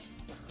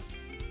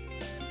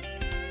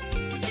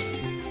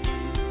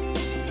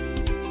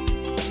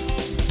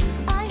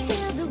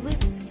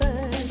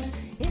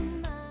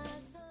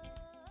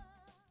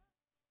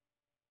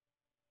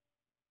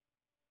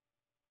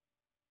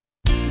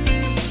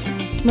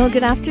 Well,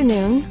 good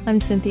afternoon. I'm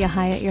Cynthia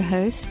Hiett, your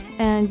host,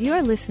 and you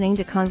are listening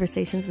to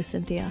Conversations with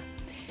Cynthia.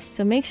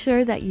 So make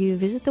sure that you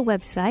visit the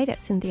website at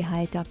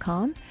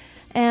cynthiahiett.com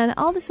and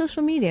all the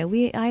social media.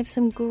 I have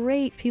some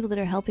great people that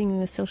are helping me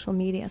with social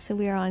media. So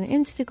we are on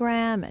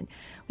Instagram, and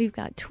we've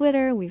got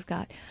Twitter, we've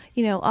got,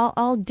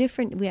 all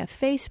different. We have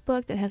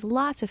Facebook that has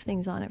lots of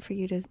things on it for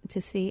you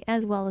to see,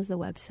 as well as the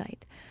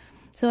website.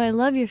 So I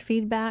love your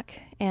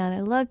feedback, and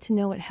I love to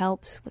know what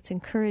helps, what's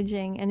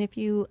encouraging. And if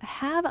you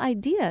have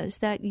ideas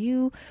that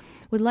you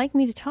would like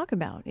me to talk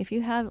about, if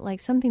you have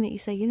something that you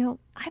say,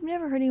 I've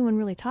never heard anyone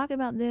really talk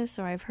about this,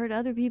 or I've heard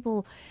other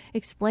people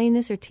explain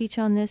this or teach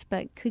on this,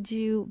 but could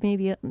you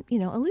maybe,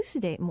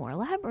 elucidate more,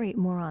 elaborate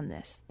more on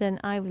this, then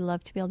I would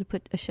love to be able to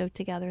put a show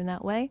together in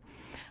that way.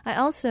 I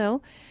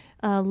also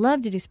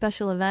love to do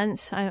special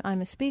events.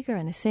 I'm a speaker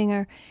and a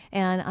singer,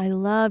 and I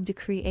love to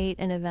create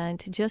an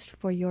event just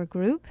for your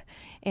group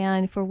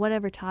and for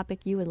whatever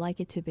topic you would like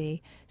it to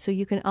be. So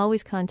you can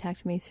always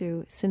contact me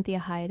through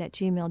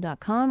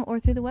cynthiahiett@gmail.com or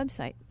through the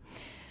website.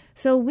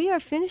 So we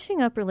are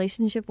finishing up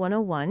Relationship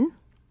 101,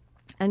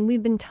 and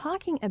we've been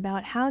talking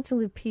about how to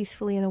live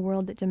peacefully in a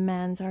world that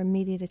demands our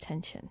immediate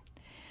attention.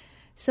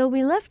 So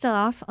we left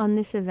off on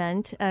this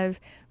event of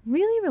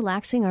really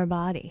relaxing our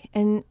body.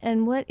 And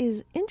what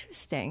is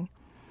interesting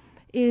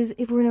is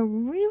if we're in a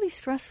really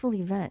stressful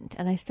event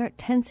and I start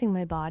tensing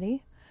my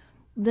body,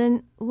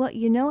 then what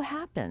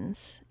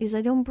happens is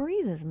I don't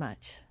breathe as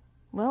much.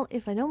 Well,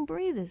 if I don't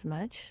breathe as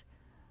much,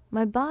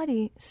 my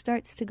body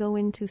starts to go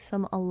into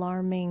some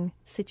alarming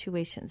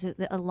situations,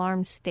 the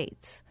alarm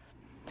states.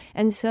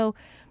 And so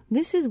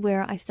this is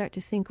where I start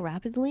to think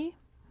rapidly,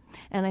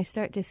 and I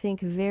start to think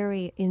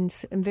very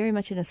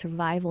much in a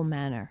survival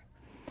manner.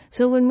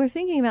 So when we're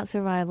thinking about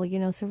survival,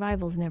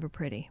 survival is never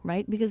pretty,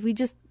 right? Because we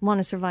just want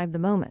to survive the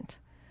moment.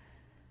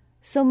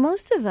 So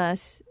most of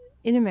us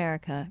in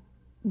America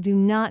do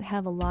not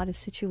have a lot of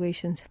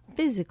situations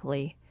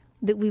physically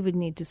that we would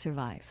need to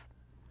survive.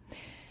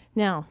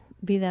 Now,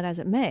 be that as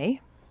it may,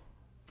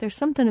 there's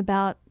something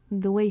about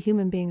the way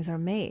human beings are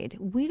made.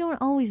 We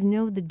don't always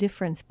know the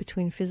difference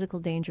between physical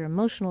danger,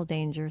 emotional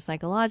danger,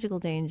 psychological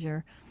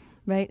danger,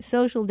 right?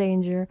 Social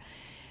danger.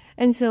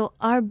 And so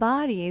our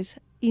bodies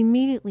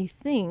immediately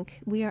think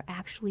we are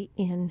actually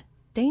in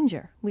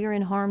danger. We are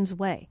in harm's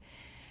way.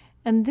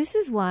 And this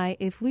is why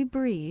if we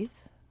breathe,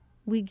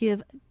 we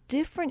give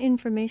different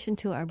information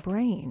to our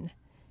brain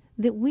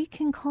that we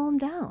can calm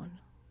down.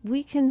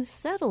 We can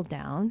settle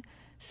down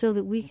so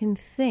that we can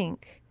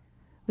think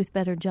with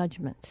better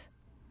judgment.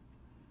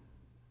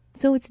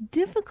 So it's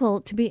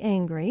difficult to be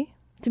angry,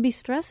 to be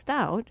stressed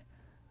out,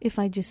 if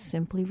I just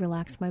simply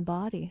relax my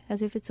body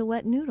as if it's a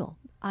wet noodle.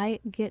 I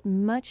get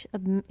in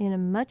a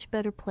much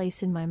better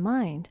place in my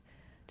mind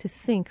to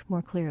think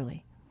more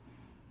clearly.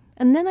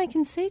 And then I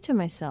can say to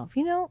myself,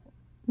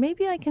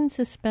 maybe I can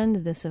suspend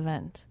this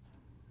event.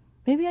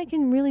 Maybe I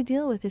can really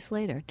deal with this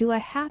later. Do I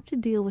have to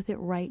deal with it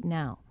right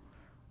now?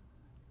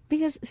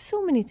 Because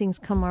so many things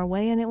come our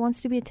way and it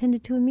wants to be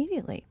attended to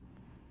immediately.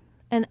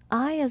 And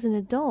I, as an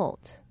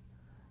adult,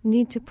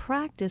 need to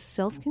practice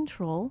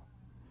self-control,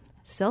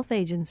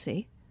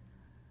 self-agency,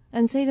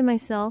 and say to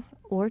myself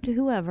or to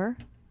whoever,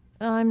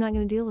 I'm not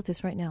going to deal with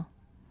this right now.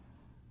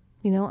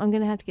 I'm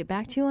going to have to get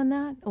back to you on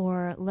that,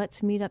 or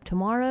let's meet up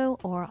tomorrow,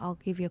 or I'll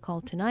give you a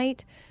call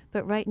tonight.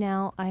 But right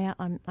now, I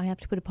have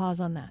to put a pause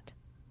on that.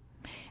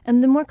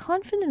 And the more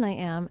confident I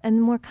am and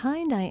the more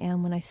kind I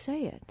am when I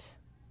say it,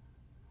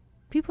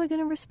 people are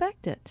going to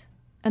respect it,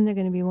 and they're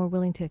going to be more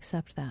willing to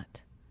accept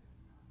that.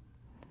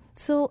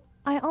 So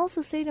I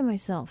also say to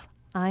myself,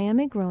 I am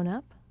a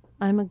grown-up.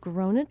 I'm a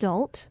grown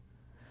adult.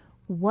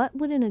 What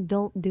would an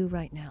adult do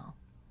right now?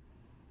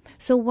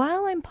 So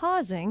while I'm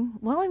pausing,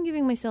 while I'm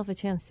giving myself a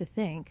chance to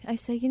think, I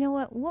say,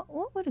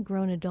 what would a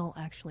grown adult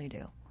actually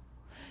do?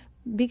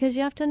 Because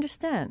you have to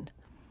understand,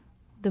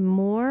 the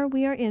more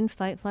we are in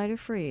fight, flight, or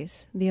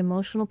freeze, the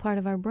emotional part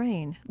of our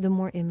brain, the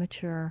more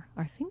immature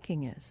our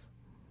thinking is.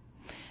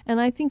 And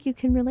I think you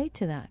can relate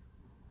to that.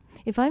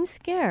 If I'm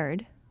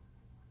scared,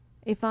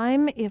 if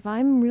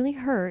I'm really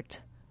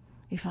hurt,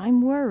 if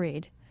I'm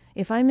worried,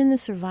 if I'm in the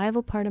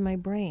survival part of my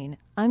brain,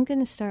 I'm going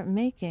to start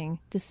making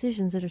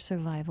decisions that are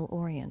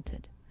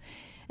survival-oriented.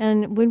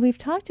 And when we've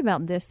talked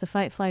about this, the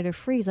fight, flight, or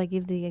freeze, I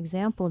give the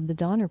example of the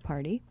Donner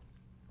Party.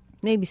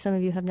 Maybe some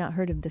of you have not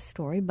heard of this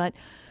story, but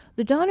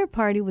the Donner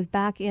Party was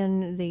back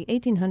in the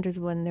 1800s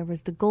when there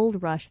was the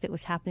gold rush that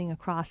was happening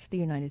across the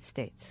United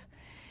States.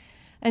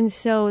 And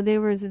so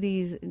there was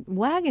these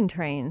wagon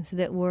trains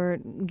that were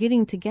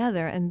getting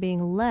together and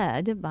being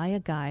led by a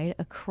guide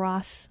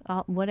across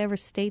whatever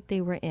state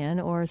they were in,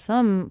 or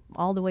some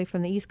all the way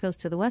from the East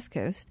Coast to the West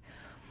Coast,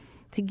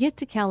 to get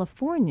to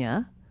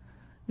California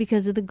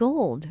because of the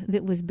gold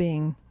that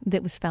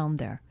was found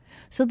there.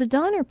 So the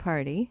Donner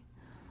Party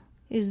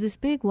is this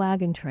big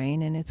wagon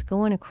train, and it's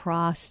going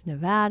across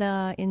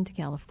Nevada into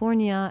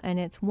California, and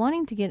it's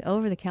wanting to get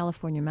over the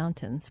California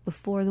mountains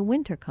before the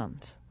winter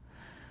comes.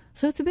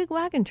 So it's a big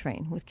wagon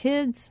train with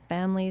kids,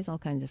 families, all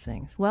kinds of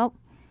things. Well,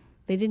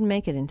 they didn't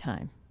make it in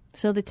time.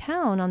 So the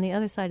town on the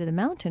other side of the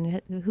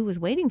mountain, who was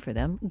waiting for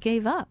them,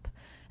 gave up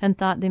and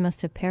thought they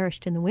must have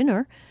perished in the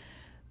winter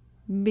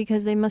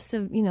because they must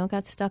have,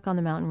 got stuck on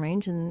the mountain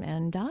range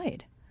and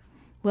died.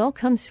 Well,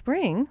 come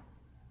spring,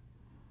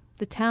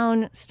 the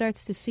town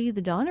starts to see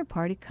the Donner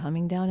Party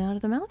coming down out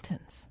of the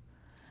mountains.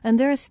 And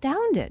they're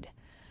astounded.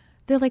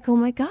 They're like, oh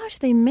my gosh,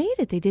 they made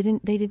it. They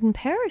didn't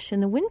perish in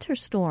the winter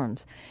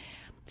storms.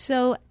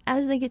 So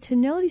as they get to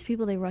know these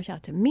people, they rush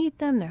out to meet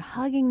them, they're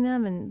hugging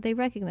them, and they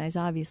recognize,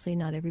 obviously,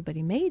 not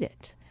everybody made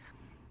it.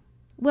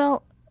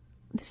 Well,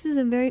 this is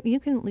you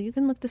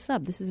can look this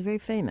up. This is very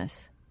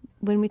famous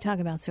when we talk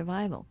about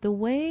survival. The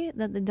way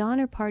that the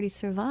Donner Party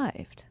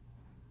survived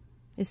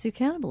is through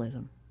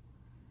cannibalism.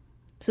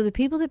 So the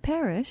people that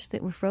perished,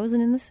 that were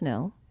frozen in the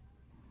snow,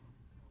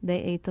 they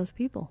ate those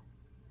people.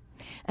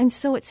 And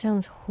so it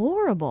sounds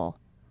horrible,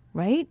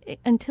 right?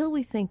 Until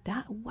we think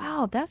that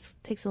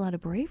takes a lot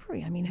of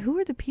bravery. I mean, who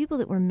are the people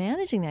that were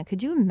managing that?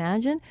 Could you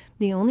imagine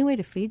the only way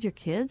to feed your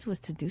kids was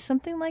to do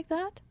something like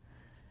that?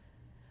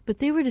 But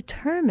they were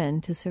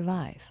determined to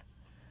survive.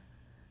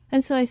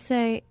 And so I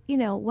say,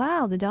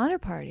 wow, the Donner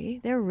Party,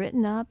 they're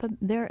written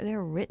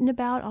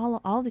about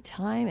all the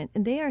time,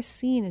 and they are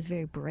seen as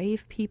very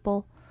brave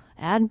people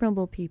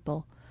admirable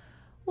people.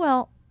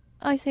 Well,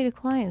 I say to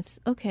clients,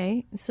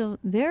 okay, so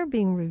they're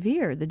being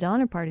revered. The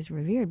Donner Party is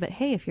revered. But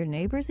hey, if your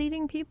neighbor's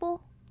eating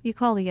people, you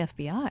call the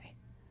FBI.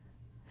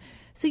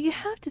 So you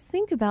have to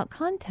think about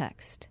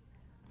context.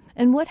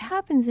 And what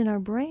happens in our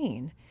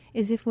brain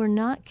is if we're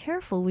not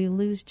careful, we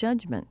lose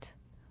judgment.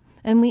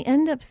 And we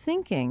end up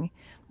thinking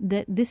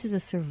that this is a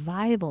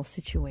survival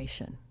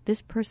situation.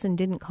 This person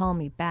didn't call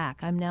me back.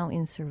 I'm now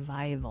in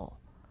survival.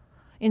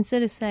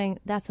 Instead of saying,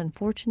 that's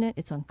unfortunate,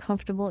 it's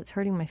uncomfortable, it's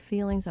hurting my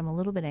feelings, I'm a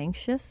little bit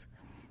anxious,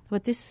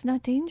 but this is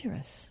not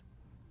dangerous.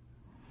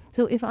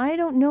 So if I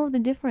don't know the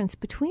difference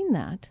between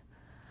that,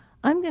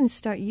 I'm going to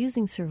start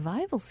using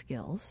survival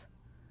skills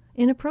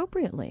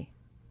inappropriately.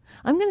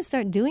 I'm going to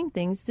start doing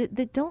things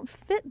that don't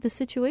fit the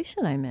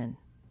situation I'm in.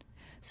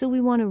 So we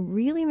want to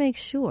really make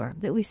sure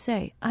that we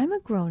say, I'm a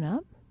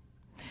grown-up.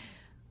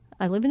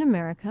 I live in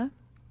America.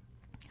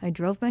 I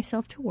drove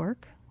myself to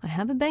work. I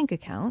have a bank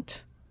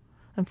account.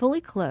 I'm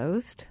fully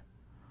clothed.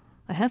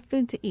 I have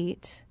food to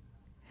eat.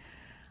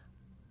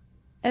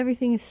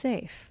 Everything is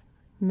safe.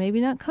 Maybe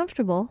not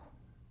comfortable.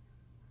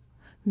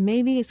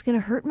 Maybe it's going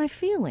to hurt my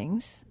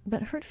feelings,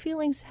 but hurt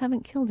feelings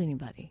haven't killed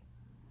anybody.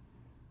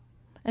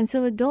 And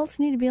so adults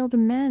need to be able to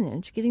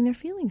manage getting their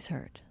feelings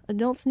hurt.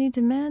 Adults need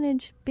to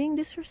manage being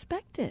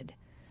disrespected,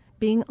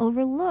 being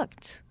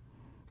overlooked,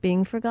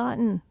 being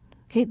forgotten.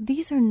 Okay,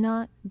 these are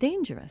not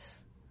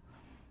dangerous.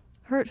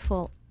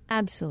 Hurtful,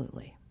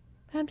 absolutely.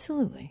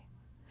 Absolutely.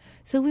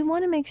 So we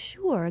want to make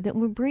sure that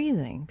we're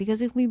breathing,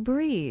 because if we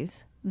breathe,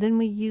 then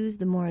we use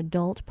the more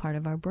adult part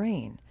of our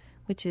brain,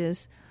 which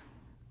is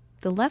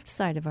the left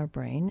side of our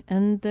brain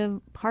and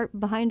the part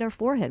behind our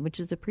forehead,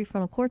 which is the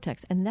prefrontal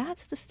cortex. And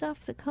that's the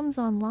stuff that comes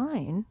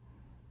online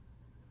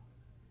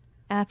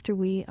after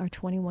we are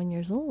 21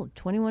 years old,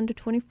 21 to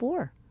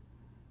 24,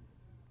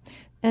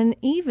 and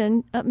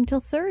even up until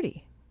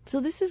 30.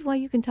 So this is why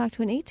you can talk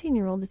to an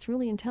 18-year-old that's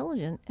really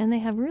intelligent and they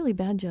have really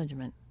bad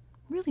judgment.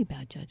 Really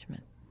bad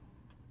judgment.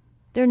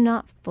 They're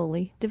not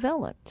fully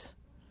developed.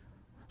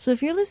 So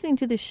if you're listening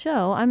to this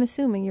show, I'm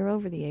assuming you're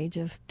over the age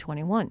of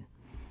 21.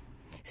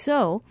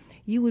 So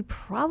you would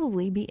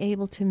probably be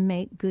able to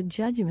make good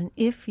judgment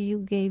if you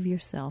gave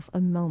yourself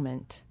a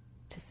moment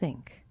to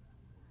think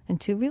and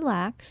to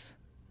relax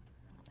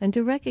and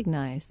to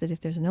recognize that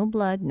if there's no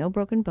blood, no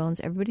broken bones,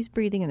 everybody's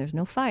breathing, and there's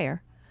no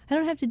fire, I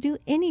don't have to do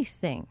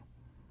anything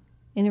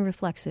in a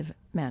reflexive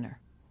manner.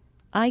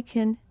 I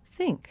can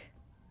think.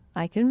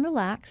 I can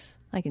relax.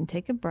 I can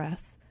take a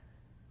breath.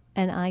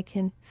 And I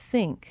can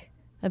think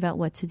about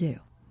what to do.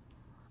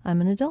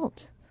 I'm an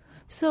adult.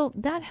 So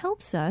that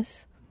helps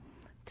us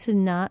to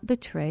not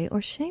betray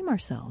or shame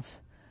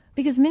ourselves.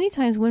 Because many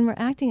times when we're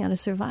acting out of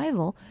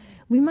survival,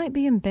 we might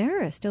be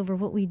embarrassed over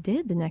what we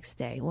did the next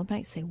day. We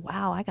might say,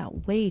 wow, I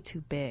got way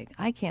too big.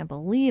 I can't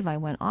believe I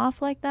went off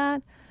like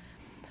that.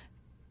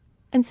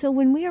 And so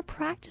when we are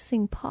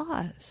practicing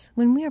pause,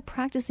 when we are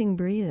practicing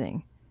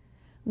breathing,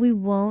 we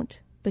won't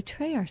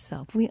betray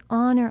ourselves. We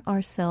honor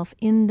ourselves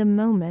in the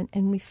moment,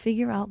 and we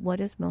figure out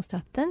what is most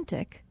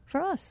authentic for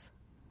us.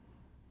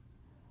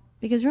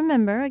 Because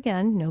remember,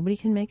 again, nobody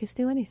can make us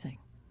do anything.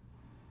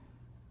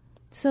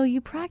 So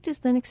you practice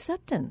then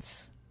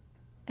acceptance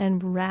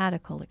and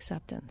radical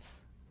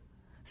acceptance.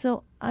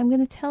 So I'm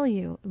going to tell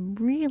you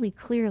really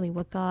clearly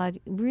what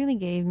God really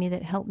gave me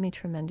that helped me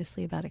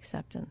tremendously about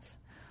acceptance.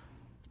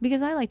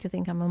 Because I like to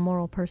think I'm a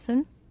moral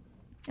person,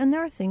 and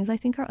there are things I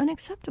think are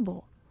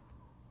unacceptable.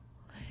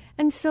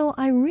 And so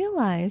I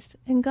realized,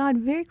 and God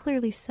very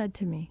clearly said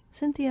to me,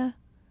 Cynthia,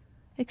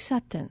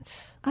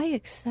 acceptance. I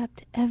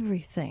accept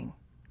everything.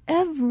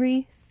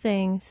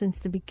 Everything since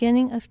the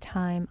beginning of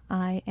time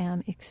I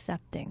am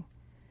accepting.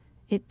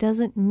 It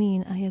doesn't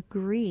mean I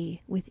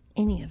agree with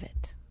any of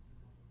it.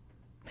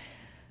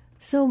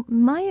 So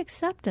my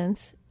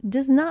acceptance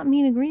does not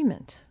mean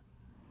agreement.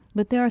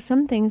 But there are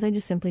some things I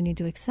just simply need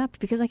to accept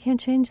because I can't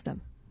change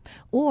them.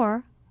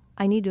 Or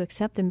I need to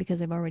accept them because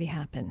they've already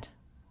happened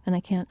and I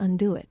can't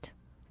undo it.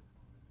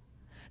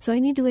 So I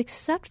need to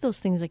accept those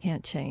things I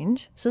can't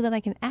change so that I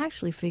can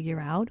actually figure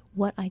out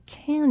what I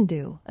can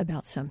do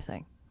about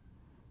something.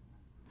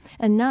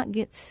 And not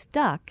get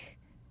stuck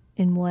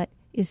in what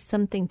is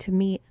something to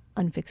me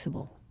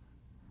unfixable.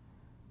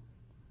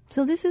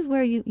 So this is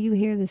where you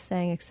hear this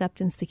saying,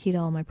 acceptance the key to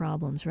all my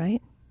problems,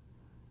 right?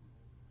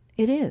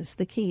 It is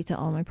the key to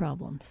all my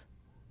problems.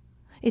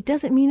 It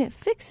doesn't mean it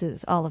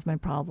fixes all of my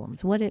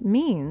problems. What it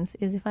means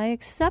is if I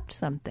accept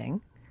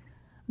something,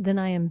 then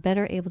I am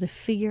better able to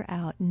figure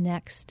out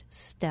next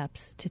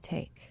steps to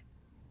take.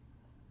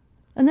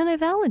 And then I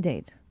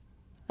validate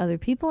other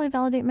people, I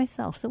validate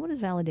myself. So what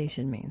does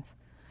validation mean?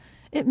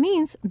 It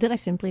means that I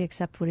simply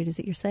accept what it is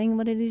that you're saying and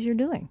what it is you're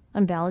doing.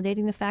 I'm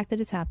validating the fact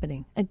that it's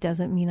happening. It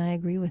doesn't mean I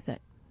agree with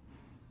it.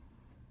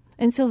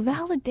 And so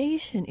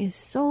validation is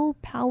so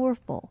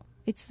powerful.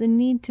 It's the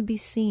need to be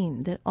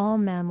seen that all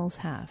mammals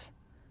have.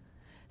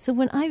 So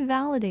when I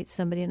validate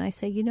somebody and I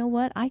say, you know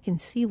what, I can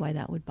see why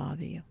that would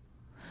bother you.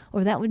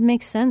 Or that would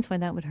make sense why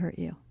that would hurt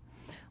you.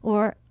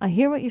 Or I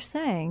hear what you're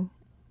saying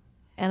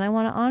and I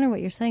want to honor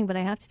what you're saying, but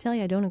I have to tell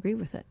you I don't agree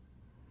with it.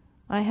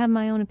 I have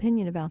my own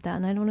opinion about that,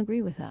 and I don't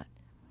agree with that.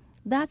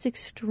 That's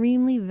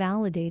extremely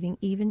validating,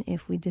 even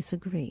if we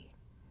disagree.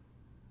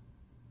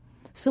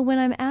 So when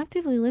I'm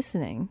actively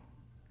listening,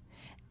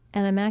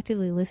 and I'm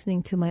actively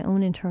listening to my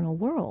own internal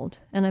world,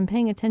 and I'm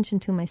paying attention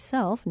to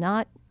myself,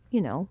 not,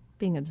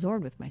 being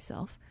absorbed with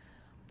myself,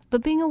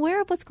 but being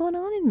aware of what's going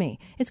on in me.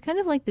 It's kind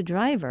of like the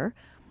driver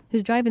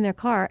who's driving their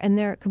car and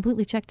they're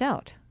completely checked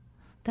out.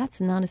 That's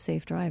not a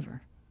safe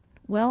driver.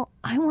 Well,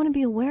 I want to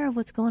be aware of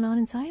what's going on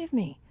inside of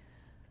me.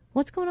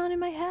 What's going on in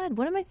my head?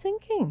 What am I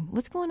thinking?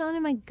 What's going on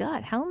in my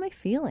gut? How am I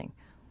feeling?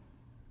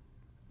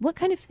 What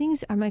kind of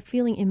things am I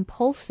feeling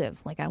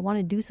impulsive? Like I want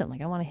to do something,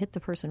 like I want to hit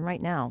the person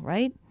right now,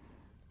 right?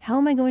 How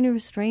am I going to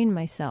restrain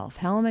myself?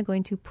 How am I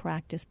going to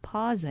practice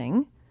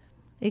pausing,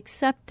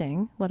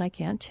 accepting what I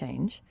can't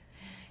change,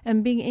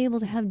 and being able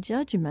to have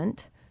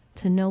judgment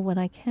to know what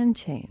I can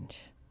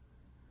change?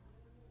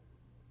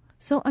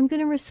 So I'm going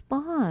to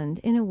respond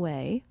in a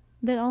way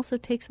that also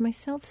takes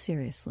myself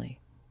seriously.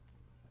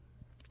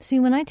 See,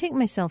 when I take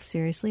myself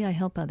seriously, I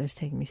help others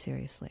take me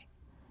seriously.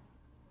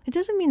 It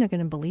doesn't mean they're going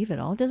to believe it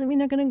all. It doesn't mean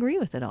they're going to agree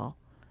with it all.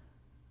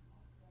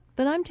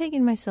 But I'm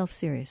taking myself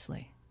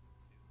seriously.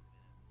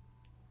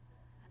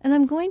 And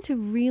I'm going to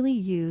really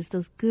use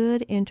those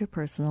good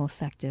interpersonal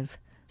effective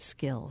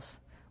skills,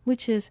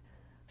 which is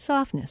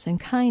softness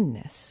and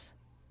kindness.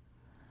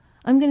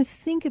 I'm going to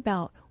think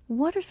about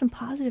what are some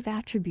positive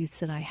attributes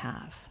that I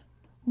have?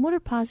 What are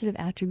positive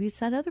attributes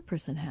that other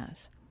person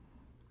has?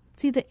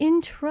 See, the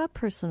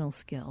intrapersonal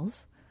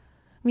skills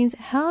means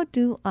how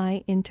do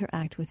I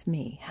interact with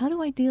me? How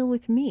do I deal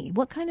with me?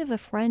 What kind of a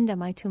friend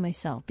am I to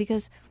myself?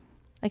 Because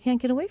I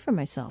can't get away from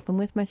myself. I'm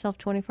with myself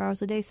 24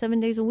 hours a day, 7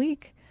 days a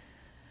week.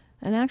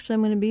 And actually,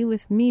 I'm going to be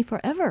with me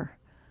forever.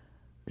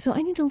 So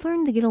I need to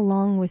learn to get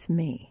along with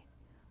me.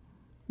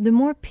 The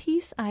more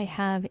peace I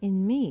have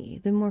in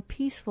me, the more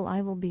peaceful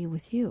I will be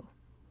with you.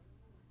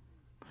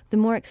 The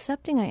more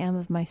accepting I am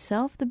of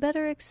myself, the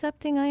better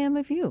accepting I am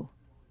of you.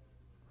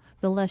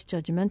 The less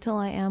judgmental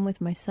I am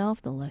with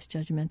myself, the less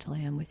judgmental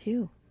I am with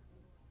you.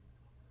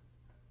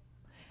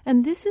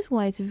 And this is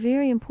why it's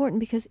very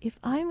important, because if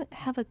I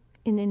have an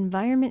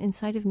environment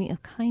inside of me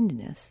of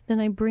kindness,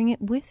 then I bring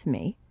it with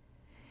me,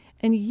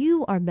 and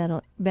you are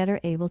better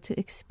able to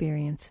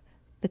experience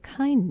the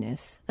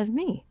kindness of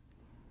me.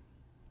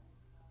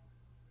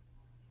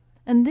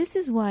 And this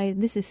is why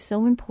this is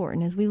so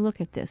important as we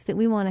look at this, that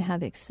we want to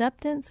have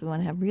acceptance, we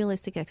want to have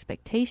realistic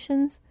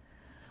expectations,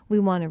 we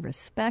want to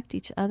respect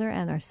each other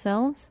and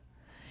ourselves,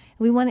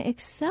 we want to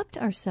accept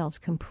ourselves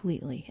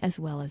completely as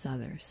well as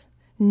others,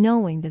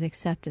 knowing that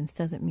acceptance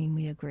doesn't mean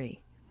we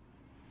agree.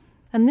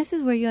 And this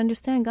is where you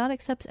understand God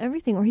accepts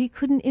everything, or he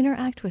couldn't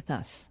interact with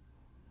us.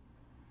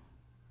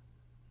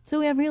 So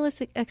we have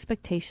realistic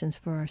expectations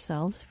for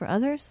ourselves, for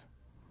others.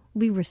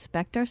 We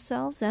respect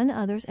ourselves and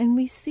others, and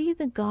we see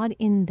the God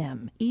in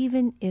them,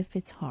 even if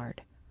it's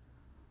hard.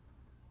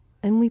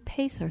 And we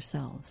pace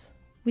ourselves.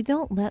 We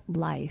don't let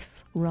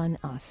life run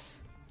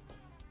us.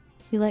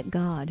 We let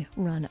God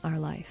run our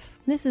life.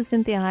 This is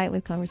Cynthia Hiett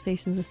with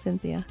Conversations with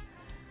Cynthia.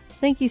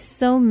 Thank you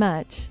so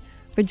much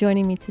for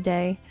joining me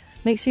today.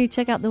 Make sure you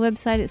check out the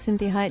website at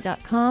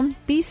cynthiahiett.com.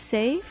 Be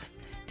safe,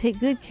 take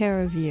good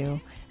care of you,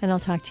 and I'll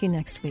talk to you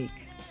next week.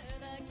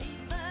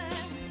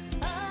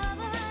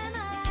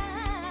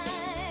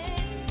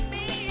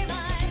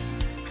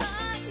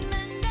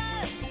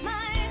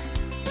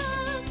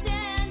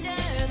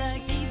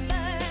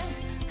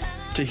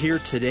 To hear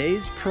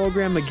today's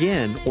program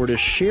again or to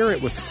share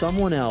it with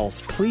someone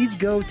else, please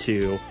go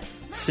to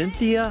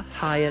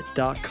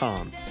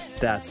CynthiaHiett.com.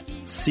 That's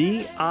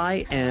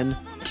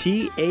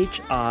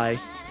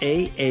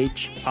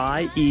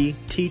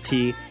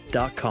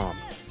CynthiaHiett.com.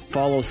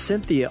 Follow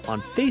Cynthia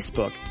on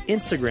Facebook,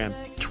 Instagram,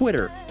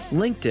 Twitter,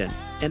 LinkedIn,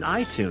 and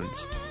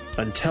iTunes.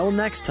 Until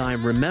next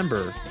time,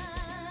 remember,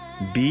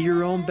 be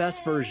your own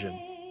best version.